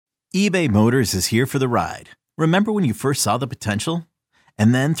eBay Motors is here for the ride. Remember when you first saw the potential?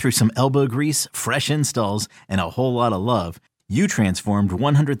 And then through some elbow grease, fresh installs, and a whole lot of love, you transformed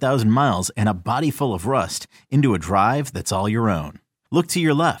 100,000 miles and a body full of rust into a drive that's all your own. Look to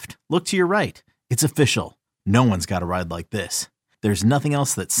your left. Look to your right. It's official. No one's got a ride like this. There's nothing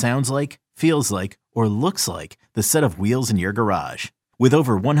else that sounds like, feels like, or looks like the set of wheels in your garage. With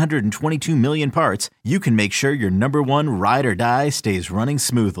over 122 million parts, you can make sure your number one ride or die stays running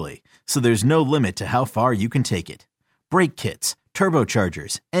smoothly. So there's no limit to how far you can take it. Brake kits,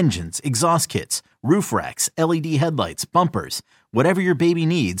 turbochargers, engines, exhaust kits, roof racks, LED headlights, bumpers, whatever your baby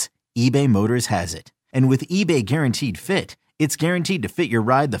needs, eBay Motors has it. And with eBay Guaranteed Fit, it's guaranteed to fit your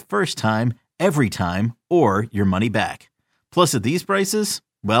ride the first time, every time, or your money back. Plus at these prices,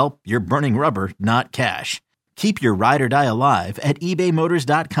 well, you're burning rubber, not cash. Keep your ride or die alive at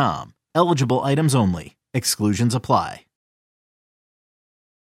ebaymotors.com. Eligible items only. Exclusions apply.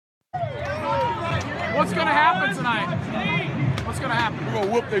 What's going to happen tonight? What's going to happen? We're going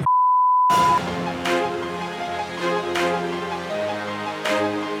to whoop their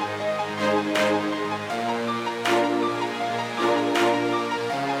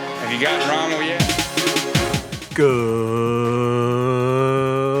Have you gotten Rommel yet? Good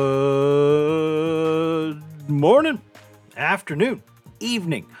morning, afternoon,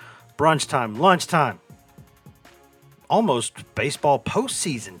 evening, brunch time, lunchtime, almost baseball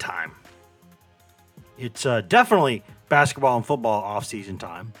postseason time. It's definitely basketball and football off-season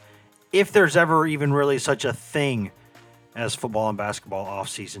time, if there's ever even really such a thing as football and basketball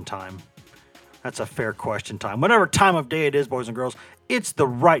off-season time. That's a fair question time. Whatever time of day it is, boys and girls, it's the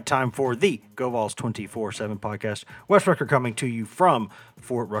right time for the Go Vols 24/7 podcast. Wes Rucker coming to you from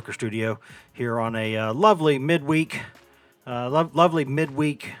Fort Rucker Studio here on a lovely midweek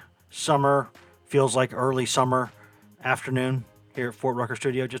summer, feels like early summer afternoon here at Fort Rucker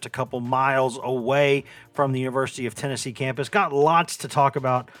Studio, just a couple miles away from the University of Tennessee campus. Got lots to talk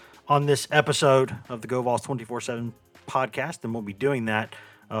about on this episode of the Go Vols 24/7 podcast, and we'll be doing that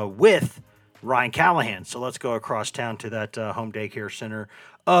with Ryan Callahan. So let's go across town to that home daycare center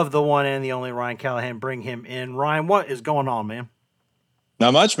of the one and the only Ryan Callahan. Bring him in. Ryan, what is going on, man?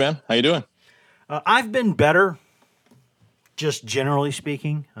 Not much, man. How you doing? I've been better, just generally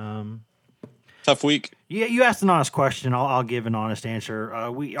speaking. Tough week. Yeah, you asked an honest question. I'll give an honest answer.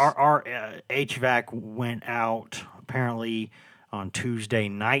 Our HVAC went out apparently on Tuesday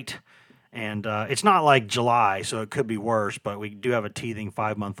night. And it's not like July, so it could be worse, but we do have a teething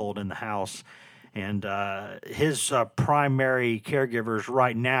 5-month-old in the house. And his primary caregivers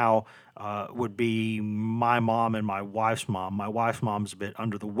right now would be my mom and my wife's mom. My wife's mom's a bit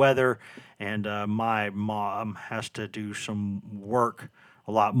under the weather, and my mom has to do some work,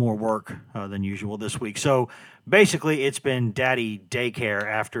 a lot more work than usual this week. So basically, it's been daddy daycare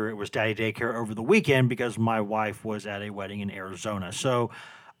after it was daddy daycare over the weekend because my wife was at a wedding in Arizona. So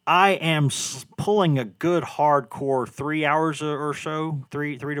I am pulling a good hardcore 3 hours or so,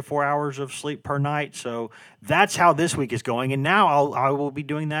 three to 4 hours of sleep per night. So that's how this week is going. And now I will be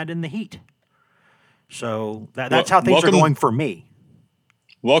doing that in the heat. So that's how things are going for me.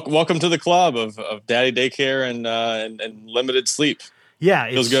 Welcome to the club of daddy daycare and limited sleep. Yeah,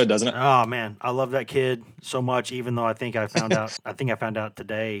 feels good, doesn't it? Oh man, I love that kid so much. Even though I think I found out,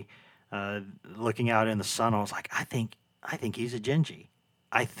 today, looking out in the sun, I was like, I think he's a Gingy.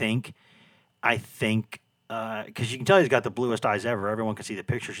 I think, because you can tell he's got the bluest eyes ever. Everyone can see the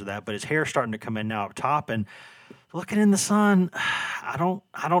pictures of that, but his hair's starting to come in now up top. And looking in the sun, I don't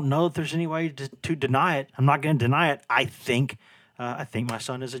know if there's any way to deny it. I'm not going to deny it. I think my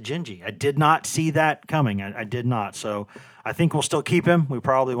son is a Gingy. I did not see that coming. I did not. So I think we'll still keep him. We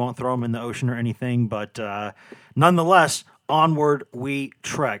probably won't throw him in the ocean or anything, but nonetheless, onward we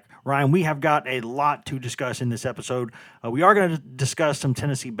trek. Ryan, we have got a lot to discuss in this episode. We are going to discuss some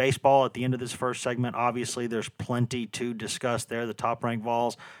Tennessee baseball at the end of this first segment. Obviously, there's plenty to discuss there. The top-ranked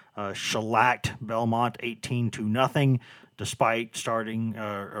Vols shellacked Belmont 18-0, despite starting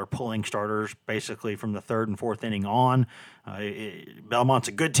or pulling starters basically from the third and fourth inning on. Belmont's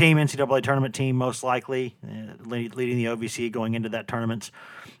a good team, NCAA tournament team, most likely, leading the OVC going into that tournament's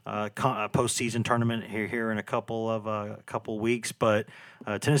postseason tournament here in a couple weeks. But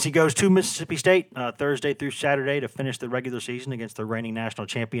Tennessee goes to Mississippi State Thursday through Saturday to finish the regular season against the reigning national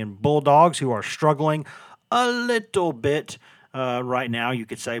champion Bulldogs, who are struggling a little bit right now, you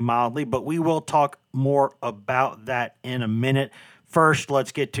could say mildly, but we will talk more about that in a minute. First,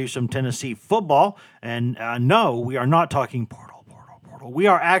 let's get to some Tennessee football. And no, we are not talking portal. We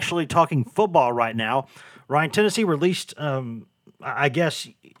are actually talking football right now. Ryan, Tennessee released, I guess,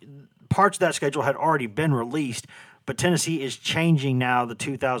 parts of that schedule had already been released, But Tennessee is changing now the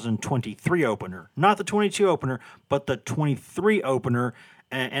 2023 opener, not the 22 opener, but the 23 opener.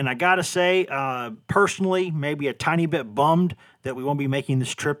 And I got to say, personally, maybe a tiny bit bummed that we won't be making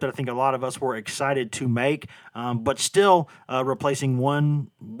this trip that I think a lot of us were excited to make, but still replacing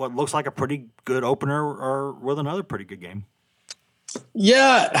what looks like a pretty good opener or with another pretty good game.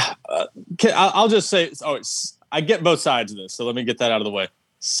 Yeah, I'll just say, I get both sides of this, so let me get that out of the way.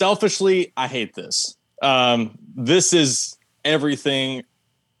 Selfishly, I hate this. This is everything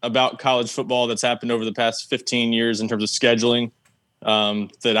about college football that's happened over the past 15 years in terms of scheduling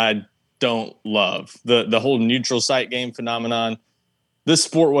that I don't love. The whole neutral site game phenomenon. This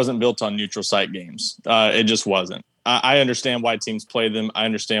sport wasn't built on neutral site games. It just wasn't. I understand why teams play them. I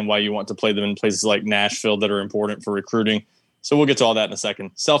understand why you want to play them in places like Nashville that are important for recruiting. So we'll get to all that in a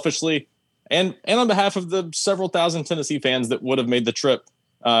second. Selfishly, and on behalf of the several thousand Tennessee fans that would have made the trip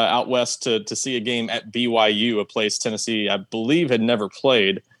out west to see a game at BYU, a place Tennessee, I believe, had never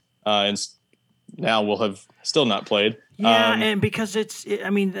played, and now will have still not played. Yeah, and because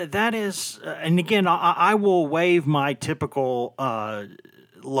that is, and again, I will waive my typical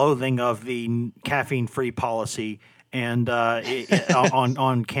loathing of the caffeine-free policy and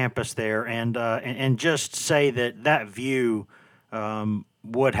on campus there, and just say that view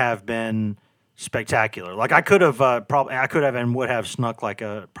would have been spectacular. Like I could have and would have snuck like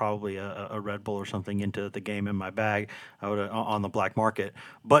probably a Red Bull or something into the game in my bag on the black market.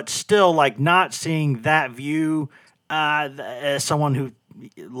 But still, like not seeing that view as someone who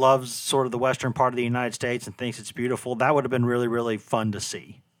loves sort of the western part of the United States and thinks it's beautiful, that would have been really, really fun to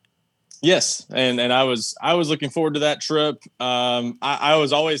see. Yes, and I was looking forward to that trip. I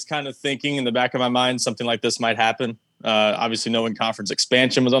was always kind of thinking in the back of my mind something like this might happen. Obviously, knowing conference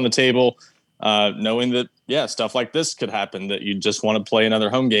expansion was on the table, knowing that stuff like this could happen, that you just want to play another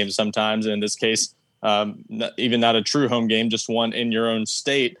home game sometimes. And in this case, even not a true home game, just one in your own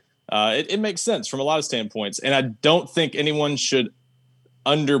state. It makes sense from a lot of standpoints, and I don't think anyone should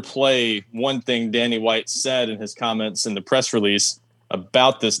underplay one thing Danny White said in his comments in the press release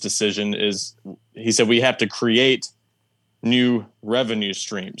about this decision. Is he said we have to create new revenue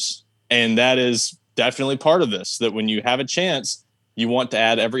streams, and that is definitely part of this, that when you have a chance, you want to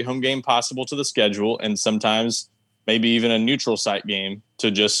add every home game possible to the schedule, and sometimes maybe even a neutral site game to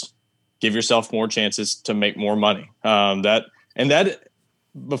just give yourself more chances to make more money. That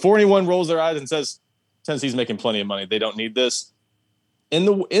before anyone rolls their eyes and says Tennessee's making plenty of money, they don't need this. In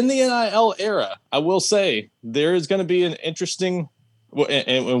the NIL era, I will say there is going to be an interesting,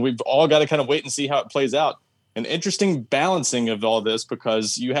 and we've all got to kind of wait and see how it plays out, an interesting balancing of all this,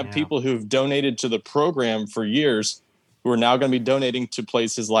 because you have people who've donated to the program for years who are now going to be donating to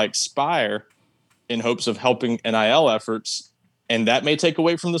places like Spire in hopes of helping NIL efforts. And that may take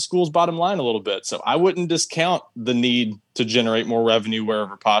away from the school's bottom line a little bit. So I wouldn't discount the need to generate more revenue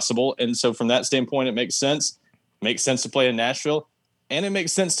wherever possible. And so from that standpoint, it makes sense. It makes sense to play in Nashville. And it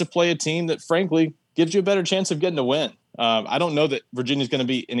makes sense to play a team that, frankly, gives you a better chance of getting a win. I don't know that Virginia's going to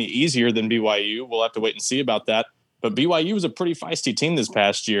be any easier than BYU. We'll have to wait and see about that. But BYU was a pretty feisty team this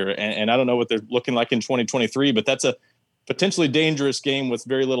past year. And I don't know what they're looking like in 2023, but that's a potentially dangerous game with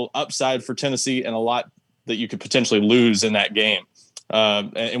very little upside for Tennessee and a lot that you could potentially lose in that game.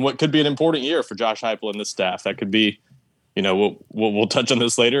 And what could be an important year for Josh Heupel and the staff. That could be, we'll touch on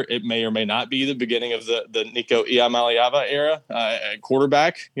this later. It may or may not be the beginning of the Nico Iamaleava era at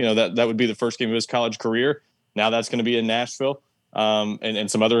quarterback. That would be the first game of his college career. Now that's going to be in Nashville,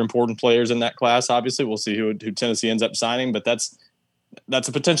 and some other important players in that class. Obviously, we'll see who Tennessee ends up signing, but that's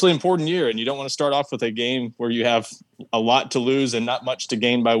a potentially important year, and you don't want to start off with a game where you have a lot to lose and not much to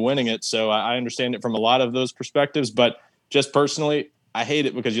gain by winning it. So I understand it from a lot of those perspectives, but just personally, I hate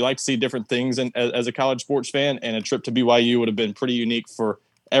it because you like to see different things as a college sports fan, and a trip to BYU would have been pretty unique for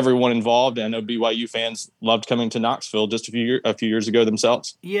everyone involved. And I know BYU fans loved coming to Knoxville just a few years ago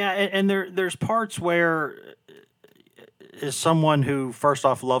themselves. Yeah, and there's parts where, as someone who first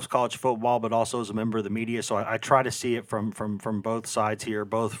off loves college football, but also is a member of the media, so I try to see it from both sides here,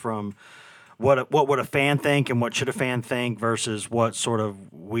 both from what would a fan think and what should a fan think versus what sort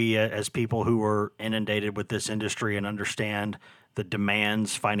of we as people who are inundated with this industry and understand the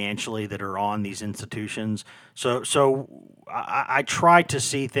demands financially that are on these institutions. So I try to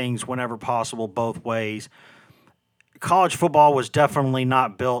see things whenever possible both ways. College football was definitely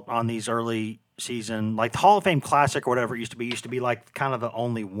not built on these early season, like the Hall of Fame Classic or whatever it used to be like kind of the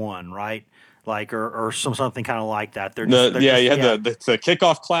only one, right? Like or something kind of like that. You had the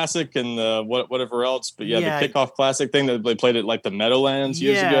Kickoff Classic and the whatever else, but the Kickoff Classic thing that they played at like the Meadowlands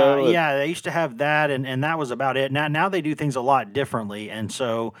years ago. Yeah, they used to have that, and that was about it. Now they do things a lot differently, and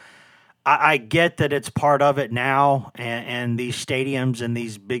so I get that it's part of it now, and these stadiums in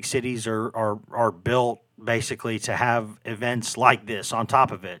these big cities are built basically to have events like this on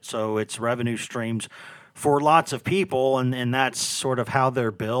top of it. So it's revenue streams for lots of people, and that's sort of how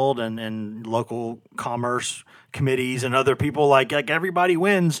they're built, and local commerce committees and other people like everybody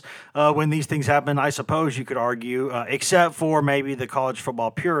wins when these things happen. I suppose you could argue, except for maybe the college football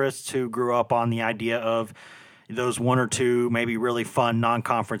purists who grew up on the idea of those one or two maybe really fun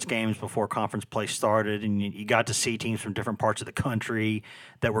non-conference games before conference play started, and you got to see teams from different parts of the country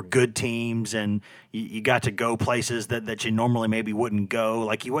that were good teams, and you got to go places that you normally maybe wouldn't go.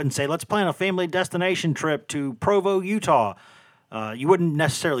 Like, you wouldn't say, let's plan a family destination trip to Provo, Utah. You wouldn't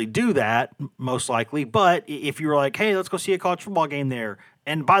necessarily do that, most likely, but if you were like, hey, let's go see a college football game there,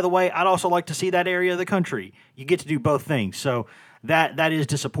 and by the way, I'd also like to see that area of the country, you get to do both things. So that is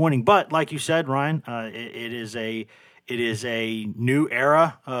disappointing. But like you said, Ryan, it is a new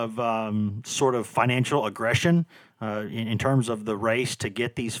era of sort of financial aggression in terms of the race to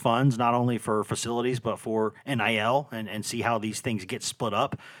get these funds, not only for facilities but for NIL, and see how these things get split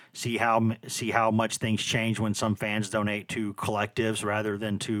up. See how much things change when some fans donate to collectives rather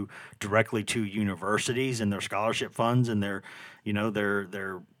than to directly to universities and their scholarship funds and their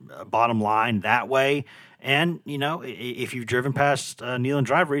bottom line that way. And, if you've driven past Neyland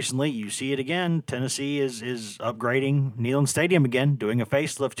Drive recently, you see it again. Tennessee is upgrading Neyland Stadium again, doing a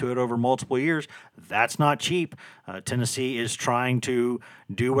facelift to it over multiple years. That's not cheap. Tennessee is trying to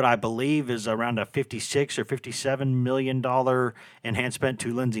do what I believe is around a $56 or $57 million enhancement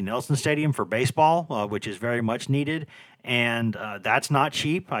to Lindsey Nelson Stadium for baseball, which is very much needed. And that's not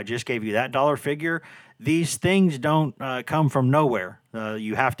cheap. I just gave you that dollar figure. These things don't come from nowhere.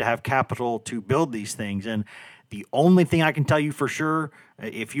 You have to have capital to build these things. And the only thing I can tell you for sure,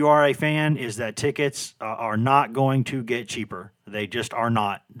 if you are a fan, is that tickets are not going to get cheaper. They just are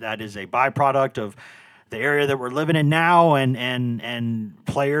not. That is a byproduct of the area that we're living in now, and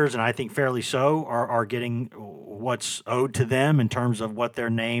players, and I think fairly so, are getting what's owed to them in terms of what their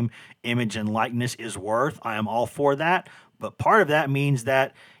name, image, and likeness is worth. I am all for that. But part of that means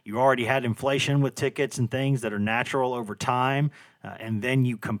that you already had inflation with tickets and things that are natural over time. And then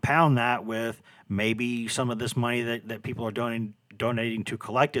you compound that with maybe some of this money that people are donating to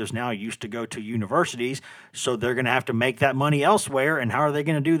collectives now used to go to universities. So they're going to have to make that money elsewhere. And how are they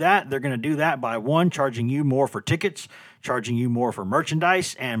going to do that? They're going to do that by, one, charging you more for tickets, charging you more for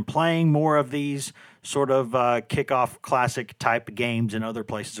merchandise, and playing more of these sort of kickoff classic type games in other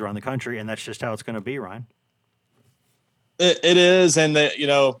places around the country. And that's just how it's going to be, Ryan. It is, and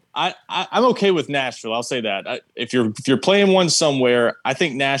I'm okay with Nashville. I'll say that. If you're playing one somewhere, I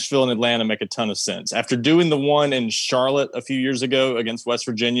think Nashville and Atlanta make a ton of sense. After doing the one in Charlotte a few years ago against West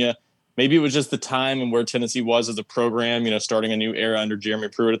Virginia, maybe it was just the time and where Tennessee was as a program, starting a new era under Jeremy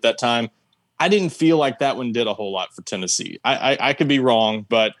Pruitt at that time. I didn't feel like that one did a whole lot for Tennessee. I could be wrong,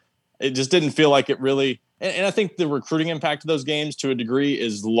 but it just didn't feel like it really. And I think the recruiting impact of those games to a degree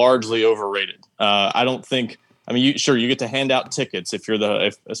is largely overrated. I don't think. I mean, you get to hand out tickets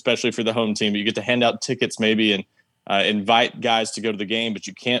especially if you're the home team, but you get to hand out tickets maybe and invite guys to go to the game, but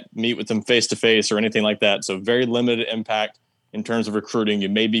you can't meet with them face to face or anything like that. So very limited impact in terms of recruiting. You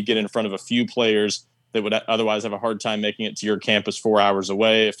maybe get in front of a few players that would otherwise have a hard time making it to your campus 4 hours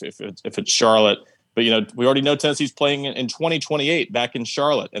away if it's Charlotte. But, we already know Tennessee's playing in 2028 back in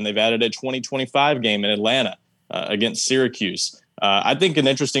Charlotte, and they've added a 2025 game in Atlanta against Syracuse. I think an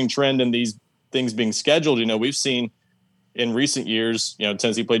interesting trend in these things being scheduled, we've seen in recent years,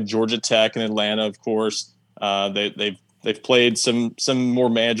 Tennessee played Georgia Tech and Atlanta, of course. They've played some more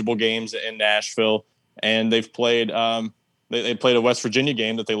manageable games in Nashville, and they've played they played a West Virginia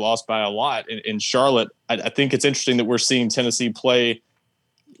game that they lost by a lot in Charlotte. I think it's interesting that we're seeing Tennessee play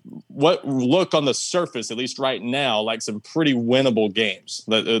what look on the surface, at least right now, like some pretty winnable games.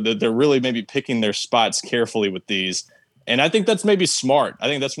 They're really maybe picking their spots carefully with these, and I think that's maybe smart. I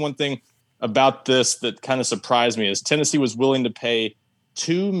think that's one thing about this that kind of surprised me is Tennessee was willing to pay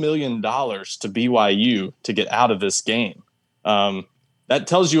 $2 million to BYU to get out of this game. That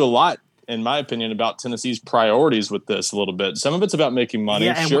tells you a lot, in my opinion, about Tennessee's priorities with this a little bit. Some of it's about making money,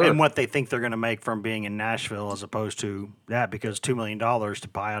 and what they think they're going to make from being in Nashville as opposed to that, because $2 million to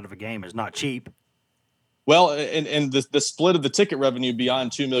buy out of a game is not cheap. Well, and the split of the ticket revenue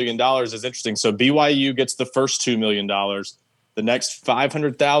beyond $2 million is interesting. So BYU gets the first $2 million. The next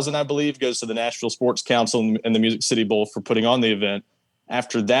 $500,000, I believe, goes to the Nashville Sports Council and the Music City Bowl for putting on the event.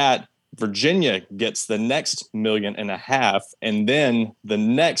 After that, Virginia gets the next $1.5 million, and then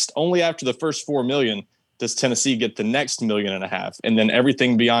only after the first $4 million does Tennessee get the next $1.5 million, and then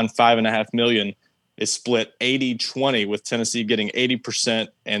everything beyond $5.5 million is split 80-20, with Tennessee getting 80%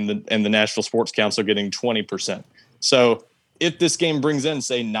 and the Nashville Sports Council getting 20%. So if this game brings in,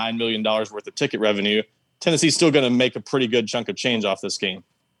 say, $9 million worth of ticket revenue, Tennessee's still going to make a pretty good chunk of change off this game.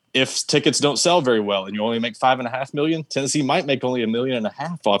 If tickets don't sell very well and you only make $5.5 million, Tennessee might make only $1.5 million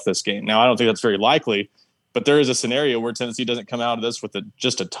off this game. Now, I don't think that's very likely, but there is a scenario where Tennessee doesn't come out of this with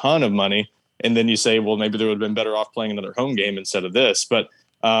just a ton of money, and then you say, well, maybe they would have been better off playing another home game instead of this. But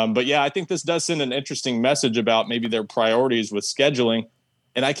yeah, I think this does send an interesting message about maybe their priorities with scheduling.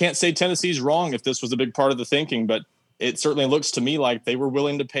 And I can't say Tennessee's wrong if this was a big part of the thinking, but it certainly looks to me like they were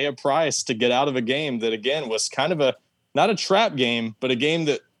willing to pay a price to get out of a game that, again, was kind of not a trap game, but a game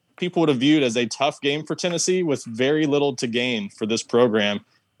that people would have viewed as a tough game for Tennessee with very little to gain for this program.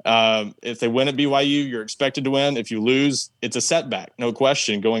 If they win at BYU, you're expected to win. If you lose, it's a setback, no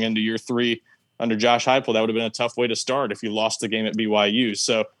question. Going into year 3 under Josh Heupel, that would have been a tough way to start if you lost the game at BYU.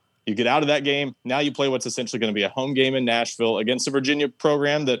 So you get out of that game. Now you play what's essentially going to be a home game in Nashville against a Virginia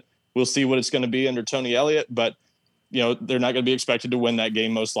program that we'll see what it's going to be under Tony Elliott. But, they're not going to be expected to win that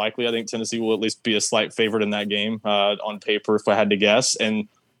game most likely. I think Tennessee will at least be a slight favorite in that game on paper, if I had to guess. And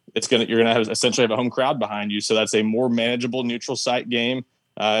you're going to essentially have a home crowd behind you. So that's a more manageable neutral site game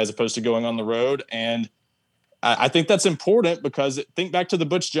as opposed to going on the road. And I think that's important because think back to the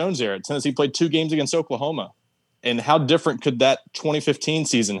Butch Jones era. Tennessee played 2 games against Oklahoma. And how different could that 2015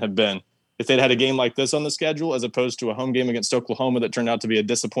 season have been if they'd had a game like this on the schedule as opposed to a home game against Oklahoma that turned out to be a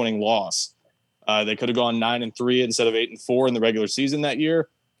disappointing loss? They could have gone 9-3 instead of 8-4 in the regular season that year.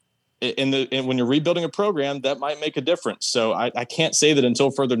 And when you're rebuilding a program, that might make a difference. So I can't say that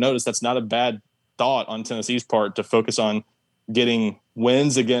until further notice, that's not a bad thought on Tennessee's part to focus on getting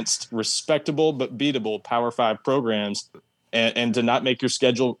wins against respectable but beatable Power 5 programs and to not make your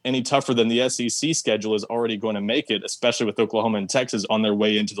schedule any tougher than the SEC schedule is already going to make it, especially with Oklahoma and Texas on their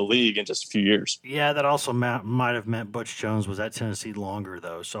way into the league in just a few years. Yeah, that also might have meant Butch Jones was at Tennessee longer,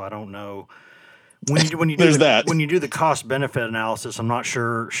 though, so I don't know. When you do when you do the cost benefit analysis, I'm not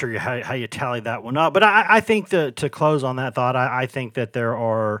sure how you tally that one up. But I think to close on that thought, I think that there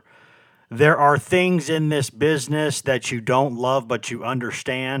are things in this business that you don't love but you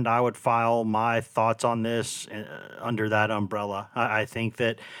understand. I would file my thoughts on this under that umbrella. I think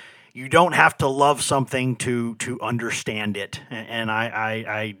that you don't have to love something to understand it, and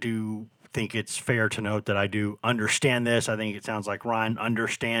I do think it's fair to note that I do understand this. I think it sounds like Ryan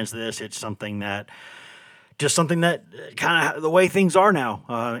understands this. It's something that kind of the way things are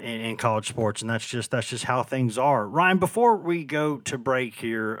now in college sports, and that's just how things are. Ryan, before we go to break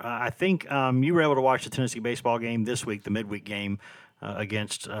here, I think you were able to watch the Tennessee baseball game this week, the midweek game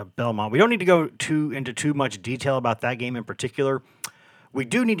against Belmont. We don't need to go into too much detail about that game in particular. We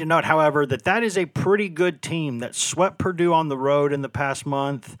do need to note, however, that is a pretty good team that swept Purdue on the road in the past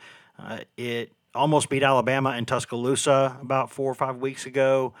month. It almost beat Alabama in Tuscaloosa about 4 or 5 weeks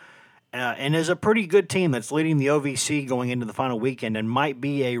ago, and is a pretty good team that's leading the OVC going into the final weekend and might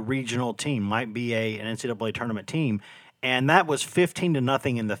be a regional team, might be an NCAA tournament team. And that was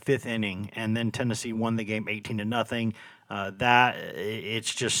 15-0 in the 5th inning, and then Tennessee won the game 18-0.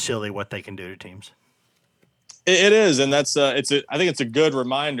 It's just silly what they can do to teams. It is, and I think it's a good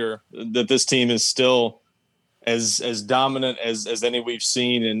reminder that this team is still as dominant as any we've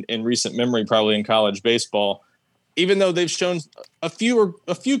seen in recent memory, probably in college baseball, even though they've shown a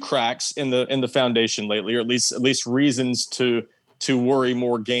few cracks in the foundation lately, or at least reasons to worry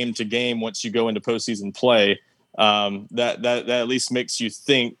more game to game once you go into postseason play. That at least makes you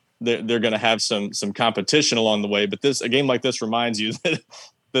think that they're going to have some competition along the way. But a game like this reminds you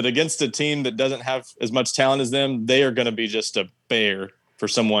that against a team that doesn't have as much talent as them, they are going to be just a bear for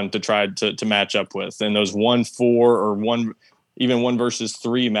someone to try to match up with. And those 1-4 or 1 versus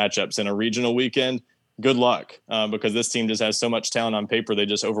 3 matchups in a regional weekend, good luck, because this team just has so much talent on paper. They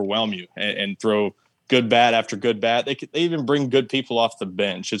just overwhelm you and throw good bat after good bat. They even bring good people off the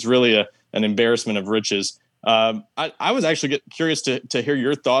bench. It's really an embarrassment of riches. I was actually curious to hear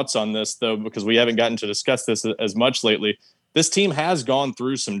your thoughts on this, though, because we haven't gotten to discuss this as much lately. This team has gone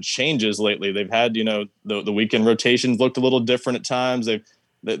through some changes lately. They've had, the weekend rotations looked a little different at times.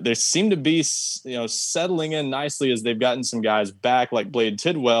 They seem to be, settling in nicely as they've gotten some guys back like Blade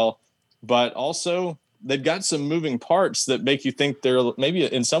Tidwell, but also they've got some moving parts that make you think they're maybe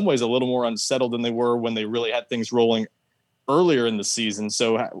in some ways a little more unsettled than they were when they really had things rolling earlier in the season.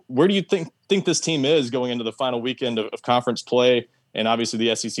 So where do you think this team is going into the final weekend of conference play? And obviously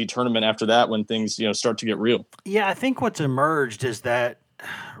the SEC tournament after that, when things start to get real. Yeah, I think what's emerged is that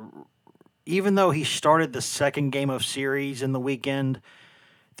even though he started the second game of series in the weekend,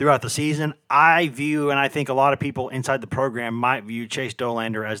 throughout the season. I view, and I think a lot of people inside the program might view Chase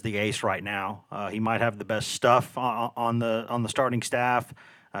Dollander as the ace right now. He might have the best stuff on the starting staff.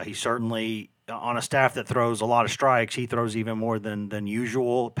 He's certainly on a staff that throws a lot of strikes. He throws even more than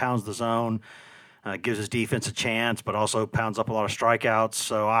usual, pounds the zone, gives his defense a chance, but also pounds up a lot of strikeouts.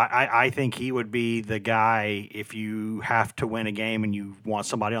 So I think he would be the guy if you have to win a game and you want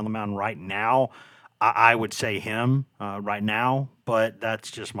somebody on the mound right now. I would say him right now, but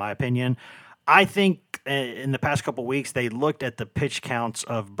that's just my opinion. I think in the past couple of weeks they looked at the pitch counts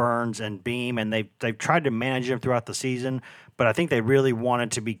of Burns and Beam, and they've tried to manage them throughout the season. But I think they really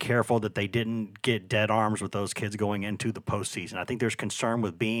wanted to be careful that they didn't get dead arms with those kids going into the postseason. I think there's concern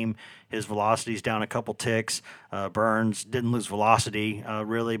with Beam. His velocity's down a couple ticks. Burns didn't lose velocity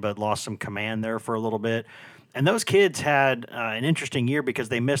really, but lost some command there for a little bit. And those kids had an interesting year because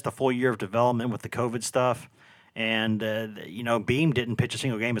they missed a full year of development with the COVID stuff. And, Beam didn't pitch a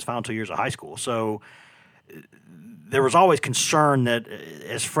single game his final 2 years of high school. So there was always concern that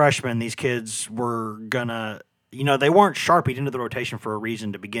as freshmen, these kids were going to, they weren't sharpied into the rotation for a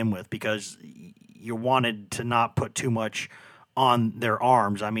reason to begin with because you wanted to not put too much on their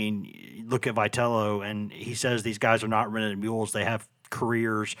arms. I mean, look at Vitello, and he says these guys are not rented mules. They have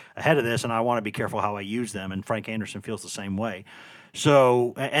careers ahead of this, and I want to be careful how I use them. And Frank Anderson feels the same way.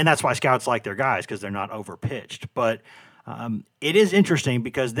 So, and that's why scouts like their guys because they're not overpitched. But it is interesting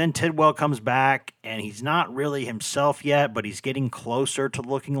because then Tidwell comes back, and he's not really himself yet, but he's getting closer to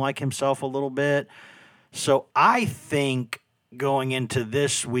looking like himself a little bit. So I think going into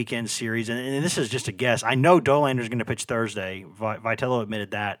this weekend series, and this is just a guess, I know Dollander's going to pitch Thursday. Vitello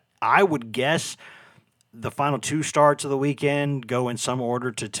admitted that. I would guess the final two starts of the weekend go in some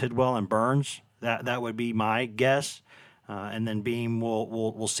order to Tidwell and Burns. That would be my guess. And then Beam,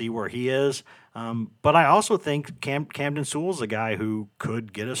 we'll see where he is. But I also think Camden Sewell's a guy who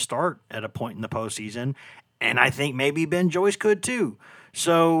could get a start at a point in the postseason. And I think maybe Ben Joyce could too.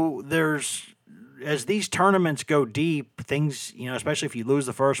 So as these tournaments go deep, things, especially if you lose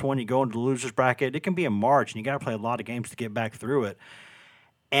the first one, you go into the loser's bracket, it can be a march, and you got to play a lot of games to get back through it.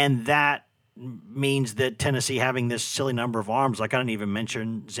 And that means that Tennessee having this silly number of arms, like I didn't even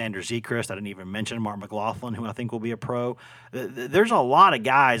mention Xander Zekrist, I didn't even mention Mark McLaughlin, who I think will be a pro. There's a lot of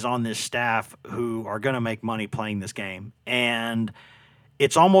guys on this staff who are going to make money playing this game. And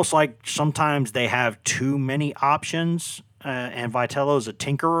it's almost like sometimes they have too many options, and Vitello's a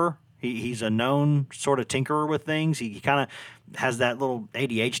tinkerer. He's a known sort of tinkerer with things. He kind of has that little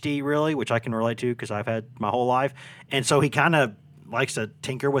ADHD, really, which I can relate to because I've had my whole life. And so he kind of likes to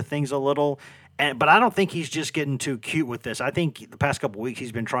tinker with things a little. But I don't think he's just getting too cute with this. I think the past couple of weeks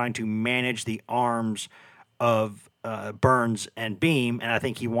he's been trying to manage the arms of Burns and Beam, and I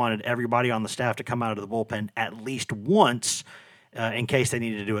think he wanted everybody on the staff to come out of the bullpen at least once in case they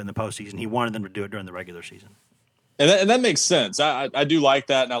needed to do it in the postseason. He wanted them to do it during the regular season. And that makes sense. I do like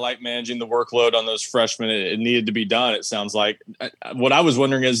that, and I like managing the workload on those freshmen. It needed to be done, it sounds like. What I was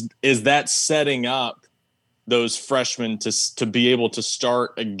wondering is that setting up those freshmen to be able to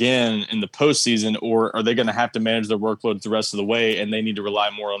start again in the postseason, or are they going to have to manage their workload the rest of the way, and they need to rely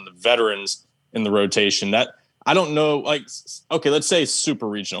more on the veterans in the rotation? That I don't know. Like, okay, let's say super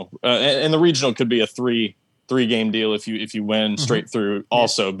regional, and the regional could be a three game deal if you win straight through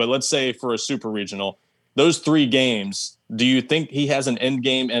also. Yeah. But let's say for a super regional, those 3 games, do you think he has an end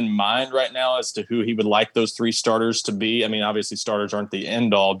game in mind right now as to who he would like those 3 starters to be? I mean, obviously starters aren't the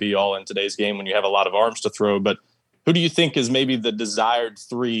end all be all in today's game when you have a lot of arms to throw, but who do you think is maybe the desired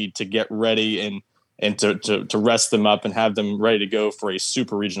 3 to get ready and to rest them up and have them ready to go for a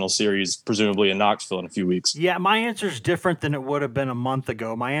super regional series, presumably in Knoxville in a few weeks? Yeah, my answer is different than it would have been a month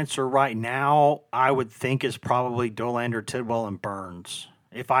ago. My answer right now, I would think, is probably Dollander, Tidwell, and Burns,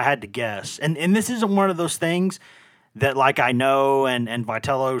 if I had to guess. And this isn't one of those things that, like, I know and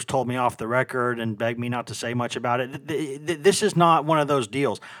Vitello's told me off the record and begged me not to say much about it. This is not one of those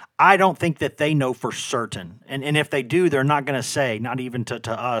deals. I don't think that they know for certain. And if they do, they're not going to say, not even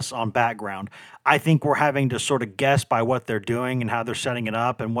to us on background. I think we're having to sort of guess by what they're doing and how they're setting it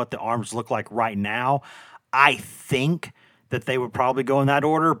up and what the arms look like right now. I think that they would probably go in that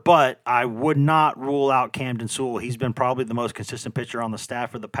order, but I would not rule out Camden Sewell. He's been probably the most consistent pitcher on the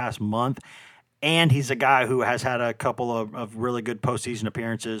staff for the past month, and he's a guy who has had a couple of really good postseason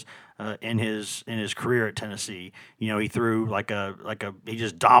appearances in his career at Tennessee. He threw he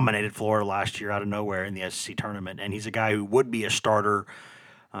just dominated Florida last year out of nowhere in the SEC tournament, and he's a guy who would be a starter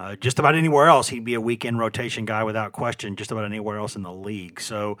Just about anywhere else, he'd be a weekend rotation guy without question, just about anywhere else in the league.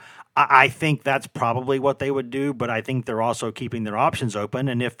 So I think that's probably what they would do, but I think they're also keeping their options open.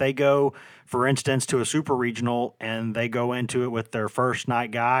 And if they go, for instance, to a super regional and they go into it with their first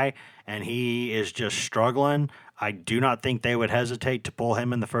night guy and he is just struggling, I do not think they would hesitate to pull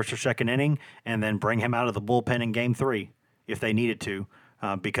him in the first or second inning and then bring him out of the bullpen in game 3 if they needed to,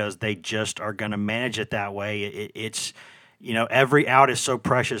 because they just are going to manage it that way. It's every out is so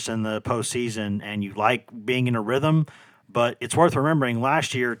precious in the postseason, and you like being in a rhythm. But it's worth remembering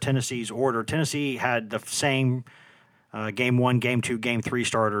last year, Tennessee had the same game 1, game 2, game 3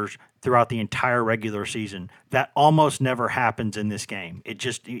 starters throughout the entire regular season. That almost never happens in this game. It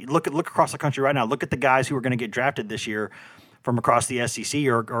just look across the country right now. Look at the guys who are going to get drafted this year from across the SEC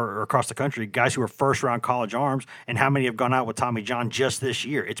or across the country, guys who are first-round college arms, and how many have gone out with Tommy John just this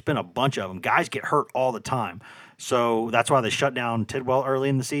year. It's been a bunch of them. Guys get hurt all the time. So that's why they shut down Tidwell early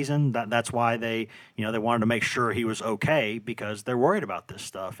in the season. That's why they wanted to make sure he was okay, because they're worried about this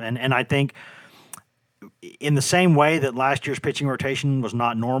stuff. And I think in the same way that last year's pitching rotation was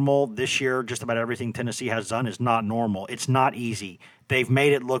not normal, this year just about everything Tennessee has done is not normal. It's not easy. They've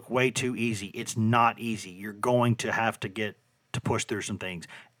made it look way too easy. It's not easy. You're going to have to get to push through some things.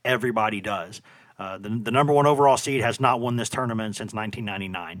 Everybody does. The number 1 overall seed has not won this tournament since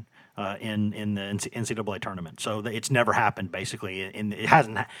 1999. In the NCAA tournament. So it's never happened, basically. It has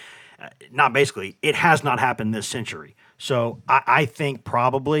not happened this century. So I think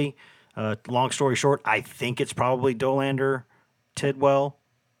probably, long story short, I think it's probably Dollander, Tidwell,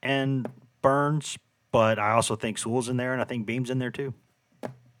 and Burns, but I also think Sewell's in there, and I think Beam's in there too.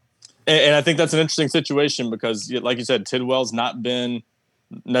 And I think that's an interesting situation because, like you said, Tidwell's not been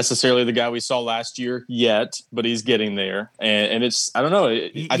necessarily the guy we saw last year yet, but he's getting there. And it's, I don't know.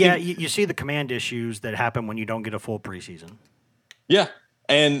 I think you see the command issues that happen when you don't get a full preseason. Yeah.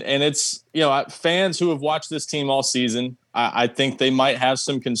 And it's, fans who have watched this team all season, I think they might have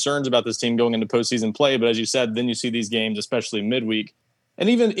some concerns about this team going into postseason play. But as you said, then you see these games, especially midweek. And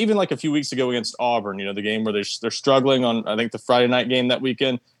even like a few weeks ago against Auburn, the game where they're struggling on, I think, the Friday night game that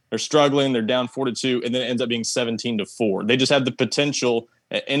weekend. They're struggling. They're down 4-2, and then it ends up being 17-4. They just have the potential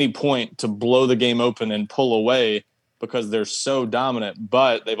at any point to blow the game open and pull away because they're so dominant.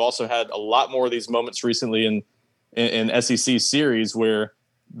 But they've also had a lot more of these moments recently in SEC series where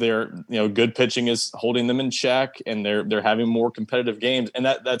they're, good pitching is holding them in check and they're having more competitive games. And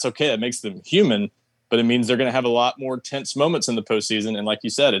that's okay. That makes them human, but it means they're going to have a lot more tense moments in the postseason. And like you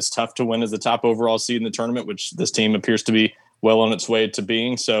said, it's tough to win as the top overall seed in the tournament, which this team appears to be well on its way to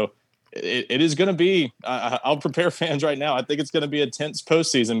being. So it is going to be, I'll prepare fans right now. I think it's going to be a tense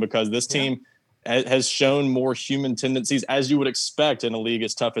postseason because this team has shown more human tendencies, as you would expect in a league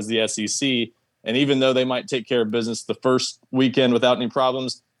as tough as the SEC. And even though they might take care of business the first weekend without any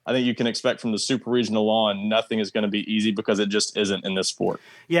problems, I think you can expect from the super regional on, nothing is going to be easy because it just isn't in this sport.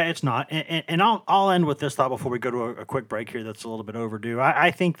 Yeah, it's not. And I'll end with this thought before we go to a quick break here that's a little bit overdue. I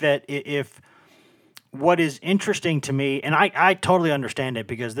think that if what is interesting to me, and I totally understand it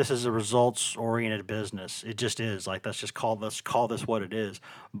because this is a results-oriented business. It just is. Like, let's call this what it is.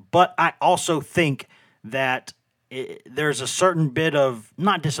 But I also think that there's a certain bit of,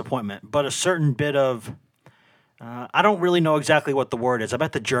 not disappointment, but a certain bit of, I don't really know exactly what the word is. I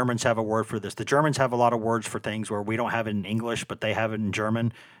bet the Germans have a word for this. The Germans have a lot of words for things where we don't have it in English, but they have it in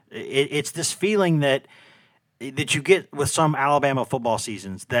German. It's this feeling that you get with some Alabama football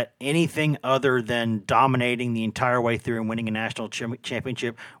seasons, that anything other than dominating the entire way through and winning a national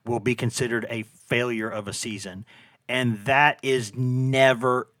championship will be considered a failure of a season. And that is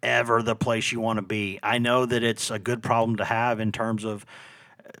never, ever the place you want to be. I know that it's a good problem to have in terms of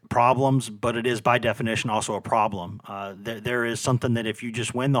problems, but it is by definition also a problem. There is something that if you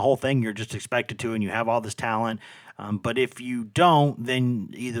just win the whole thing, you're just expected to, and you have all this talent. But if you don't, then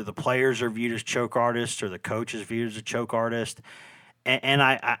either the players are viewed as choke artists or the coach is viewed as a choke artist. And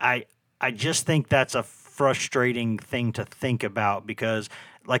I just think that's a frustrating thing to think about because,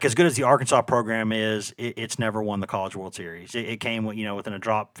 like, as good as the Arkansas program is, it's never won the College World Series. It came, within a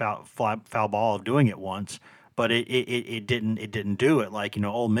drop foul ball of doing it once, but it didn't do it. Like,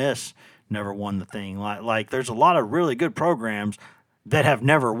 Ole Miss never won the thing. Like there's a lot of really good programs that have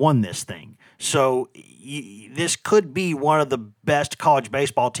never won this thing. So this could be one of the best college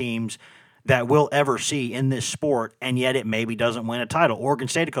baseball teams that we'll ever see in this sport, and yet it maybe doesn't win a title. Oregon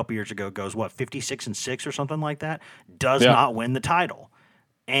State a couple years ago goes, 56-6 or something like that? Does not win the title.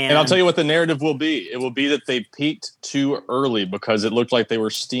 And I'll tell you what the narrative will be. It will be that they peaked too early because it looked like they were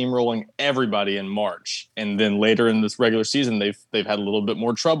steamrolling everybody in March. And then later in this regular season, they've had a little bit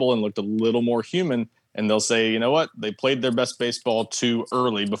more trouble and looked a little more human. and they'll say, you know what, they played their best baseball too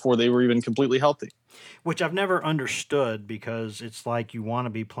early before they were even completely healthy. Which I've never understood, because it's like you want to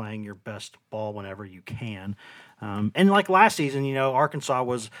be playing your best ball whenever you can. And like last season, Arkansas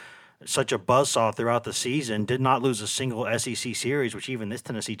was such a buzzsaw throughout the season, did not lose a single SEC series, which even this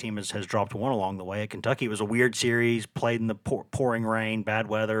Tennessee team has dropped one along the way. At Kentucky, it was a weird series, played in the pouring rain, bad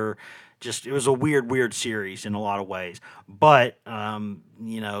weather. It was a weird series in a lot of ways. But,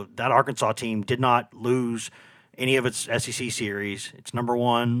 that Arkansas team did not lose any of its SEC series. It's number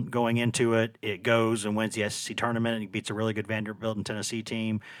one going into it. It goes and wins the SEC tournament, and it beats a really good Vanderbilt and Tennessee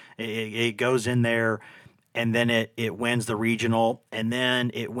team. It goes in there, and then it wins the regional, and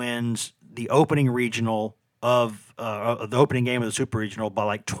then it wins the opening regional of the opening game of the Super Regional by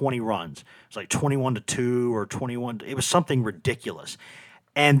like 20 runs. It's like 21-2 or 21. It was something ridiculous.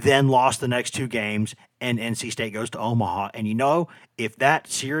 And then lost the next two games, and NC State goes to Omaha. And if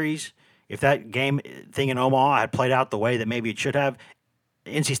that game thing in Omaha had played out the way that maybe it should have,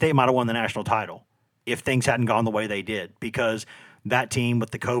 NC State might have won the national title if things hadn't gone the way they did, because that team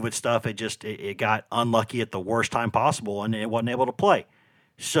with the COVID stuff, it got unlucky at the worst time possible, and it wasn't able to play.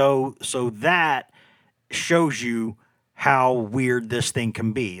 So that shows you how weird this thing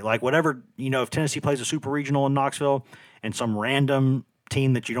can be. Like whatever, if Tennessee plays a Super Regional in Knoxville and some random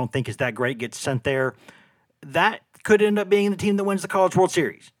team that you don't think is that great gets sent there, that could end up being the team that wins the College World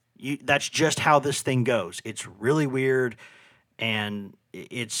Series. That's just how this thing goes. It's really weird, and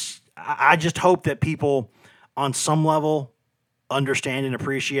I just hope that people on some level understand and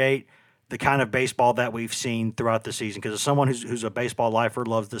appreciate the kind of baseball that we've seen throughout the season. Because as someone who's a baseball lifer,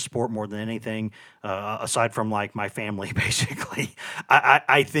 loves this sport more than anything, aside from like my family, basically,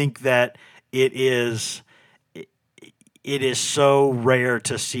 I think that it is so rare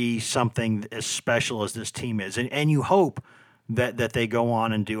to see something as special as this team is, and you hope that they go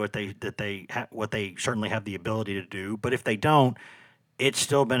on and do what they certainly have the ability to do. But if they don't, it's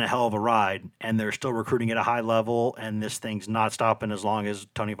still been a hell of a ride, and they're still recruiting at a high level, and this thing's not stopping as long as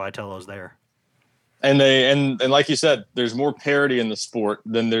Tony Vitello's there. And like you said, there's more parity in the sport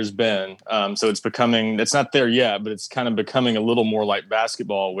than there's been. So it's not there yet, but it's kind of becoming a little more like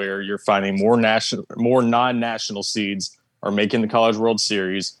basketball, where you're finding more non-national seeds are making the College World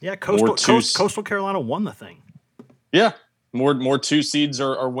Series. Yeah, Coastal Carolina won the thing. Yeah, more two seeds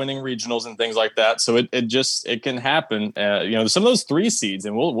are winning regionals and things like that. So it can happen. Some of those three seeds,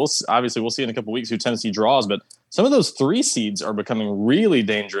 and we'll obviously see in a couple of weeks who Tennessee draws, but some of those three seeds are becoming really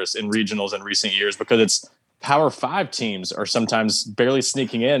dangerous in regionals in recent years, because it's Power 5 teams are sometimes barely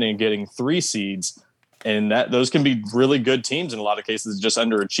sneaking in and getting three seeds, and those can be really good teams in a lot of cases, just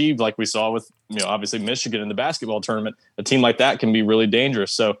underachieved, like we saw with obviously Michigan in the basketball tournament. A team like that can be really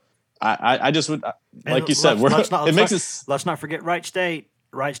dangerous. So I just would, like you said, let's not forget Wright State.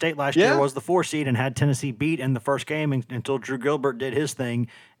 Wright State last year was the 4 seed and had Tennessee beat in the first game until Drew Gilbert did his thing,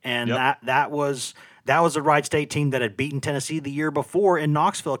 and that was a Wright State team that had beaten Tennessee the year before in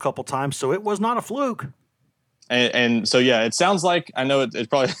Knoxville a couple times, so it was not a fluke. And so, it sounds like, I know it's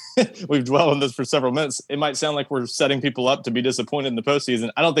probably, we've dwelled on this for several minutes. It might sound like we're setting people up to be disappointed in the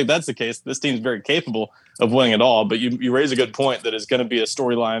postseason. I don't think that's the case. This team's very capable of winning it all, but you raise a good point that it's going to be a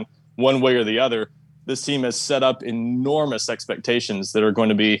storyline one way or the other. This team has set up enormous expectations that are going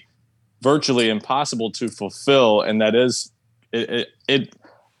to be virtually impossible to fulfill. And that is,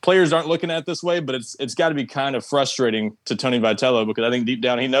 players aren't looking at it this way, but it's got to be kind of frustrating to Tony Vitello, because I think deep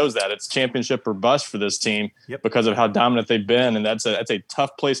down he knows that it's championship or bust for this team because of how dominant they've been, and that's a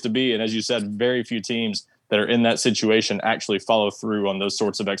tough place to be. And as you said, very few teams that are in that situation actually follow through on those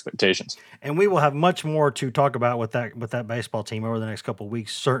sorts of expectations. And we will have much more to talk about with that baseball team over the next couple of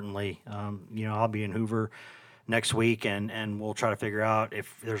weeks. Certainly, I'll be in Hoover next week, and we'll try to figure out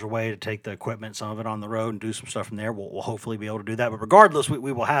if there's a way to take the equipment, some of it on the road, and do some stuff from there. We'll hopefully be able to do that. But regardless,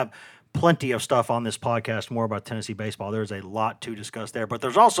 we will have plenty of stuff on this podcast more about Tennessee baseball. There's a lot to discuss there, but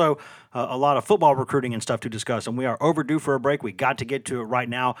there's also a lot of football recruiting and stuff to discuss, and we are overdue for a break. We got to get to it right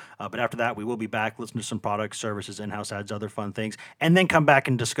now, but after that, we will be back, listen to some products, services, in-house ads, other fun things, and then come back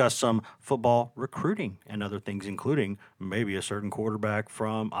and discuss some football recruiting and other things, including maybe a certain quarterback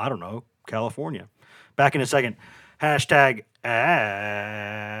from, I don't know, California. Back in a second. Hashtag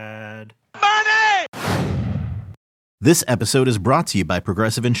ad. Money! This episode is brought to you by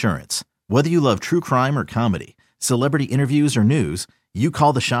Progressive Insurance. Whether you love true crime or comedy, celebrity interviews or news, you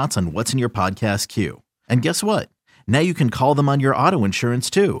call the shots on what's in your podcast queue. And guess what? Now you can call them on your auto insurance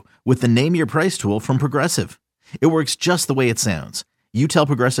too, with the Name Your Price tool from Progressive. It works just the way it sounds. You tell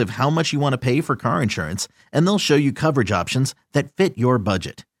Progressive how much you want to pay for car insurance, and they'll show you coverage options that fit your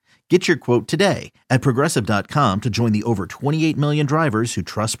budget. Get your quote today at Progressive.com to join the over 28 million drivers who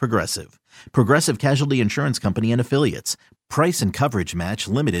trust Progressive. Progressive Casualty Insurance Company and Affiliates. Price and coverage match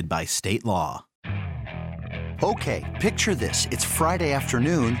limited by state law. Okay, picture this. It's Friday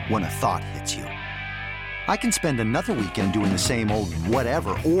afternoon when a thought hits you. I can spend another weekend doing the same old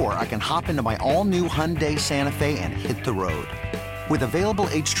whatever, or I can hop into my all-new Hyundai Santa Fe and hit the road. With available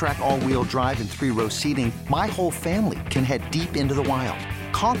H-Track all-wheel drive and 3-row seating, my whole family can head deep into the wild.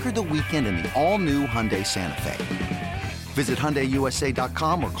 Conquer the weekend in the all-new Hyundai Santa Fe. Visit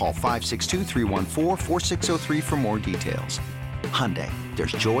HyundaiUSA.com or call 562-314-4603 for more details. Hyundai,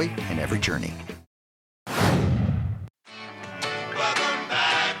 there's joy in every journey.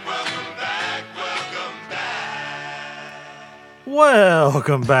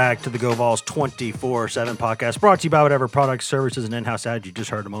 Welcome back to the Go Vols 24/7 podcast, brought to you by whatever products, services, and in-house ads you just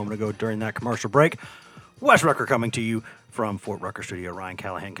heard a moment ago during that commercial break. Wes Rucker coming to you from Fort Rucker Studio. Ryan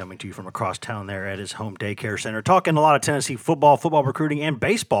Callahan coming to you from across town there at his home daycare center. Talking a lot of Tennessee football recruiting, and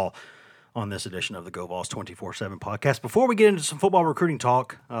baseball on this edition of the Go Vols 24/7 podcast. Before we get into some football recruiting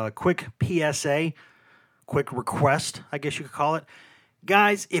talk, quick PSA, quick request, I guess you could call it.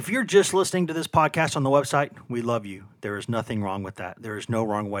 Guys, if you're just listening to this podcast on the website, we love you. There is nothing wrong with that. There is no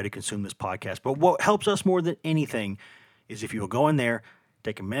wrong way to consume this podcast. But what helps us more than anything is if you will go in there,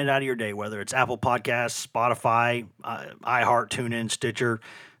 take a minute out of your day, whether it's Apple Podcasts, Spotify, iHeart, TuneIn, Stitcher,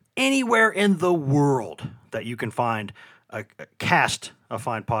 anywhere in the world that you can find a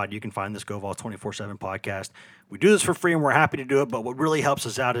fine pod, you can find this Go Vols 24/7 podcast. We do this for free and we're happy to do it, but what really helps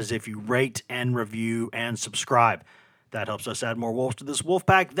us out is if you rate and review and subscribe. That helps us add more wolves to this wolf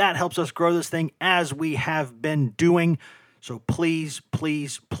pack. That helps us grow this thing as we have been doing. So please,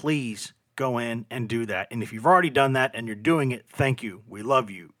 please, please go in and do that. And if you've already done that and you're doing it, thank you. We love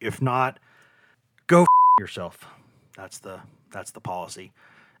you. If not, go yourself. That's the policy.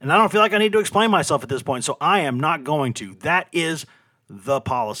 And I don't feel like I need to explain myself at this point, so I am not going to. That is the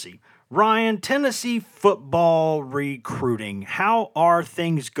policy. Ryan, Tennessee football recruiting. How are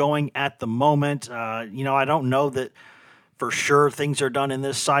things going at the moment? I don't know that for sure things are done in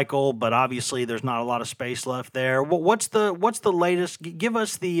this cycle, but obviously there's not a lot of space left there. What's the latest? Give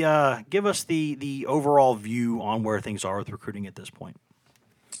us the overall view on where things are with recruiting at this point.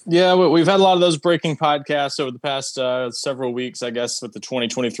 Yeah, we've had a lot of those breaking podcasts over the past several weeks, I guess, with the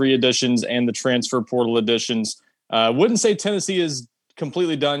 2023 editions and the transfer portal editions. Wouldn't say Tennessee is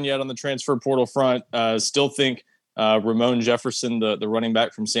completely done yet on the transfer portal front. Still think Ramon Jefferson, the running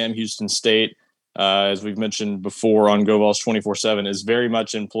back from Sam Houston State, as we've mentioned before on Go Vols 24/7, is very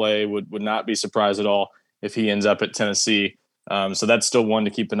much in play. Would not be surprised at all if he ends up at Tennessee. So that's still one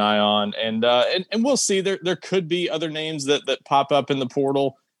to keep an eye on, and we'll see. There could be other names that pop up in the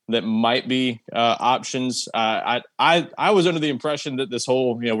portal that might be options. I was under the impression that this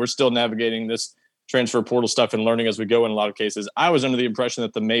whole, we're still navigating this transfer portal stuff and learning as we go in a lot of cases. I was under the impression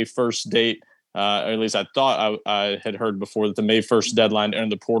that the May 1st date, or at least I thought I had heard before, that the May 1st deadline to enter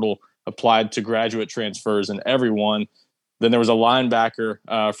the portal applied to graduate transfers and everyone. Then there was a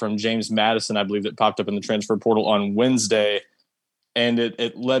linebacker from James Madison, I believe, that popped up in the transfer portal on Wednesday. And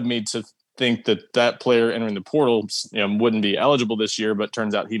it led me to think that player entering the portal wouldn't be eligible this year, but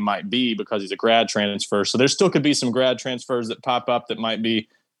turns out he might be because he's a grad transfer. So there still could be some grad transfers that pop up that might be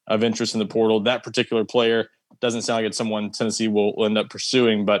of interest in the portal. That particular player doesn't sound like it's someone Tennessee will end up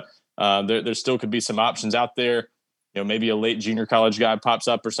pursuing, but there still could be some options out there. Maybe a late junior college guy pops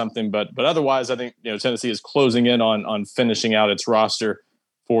up or something, but otherwise I think Tennessee is closing in on finishing out its roster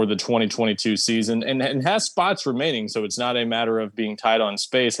for the 2022 season and has spots remaining. So it's not a matter of being tight on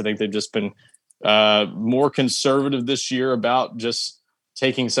space. I think they've just been more conservative this year about just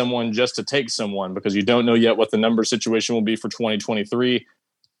taking someone just to take someone, because you don't know yet what the number situation will be for 2023.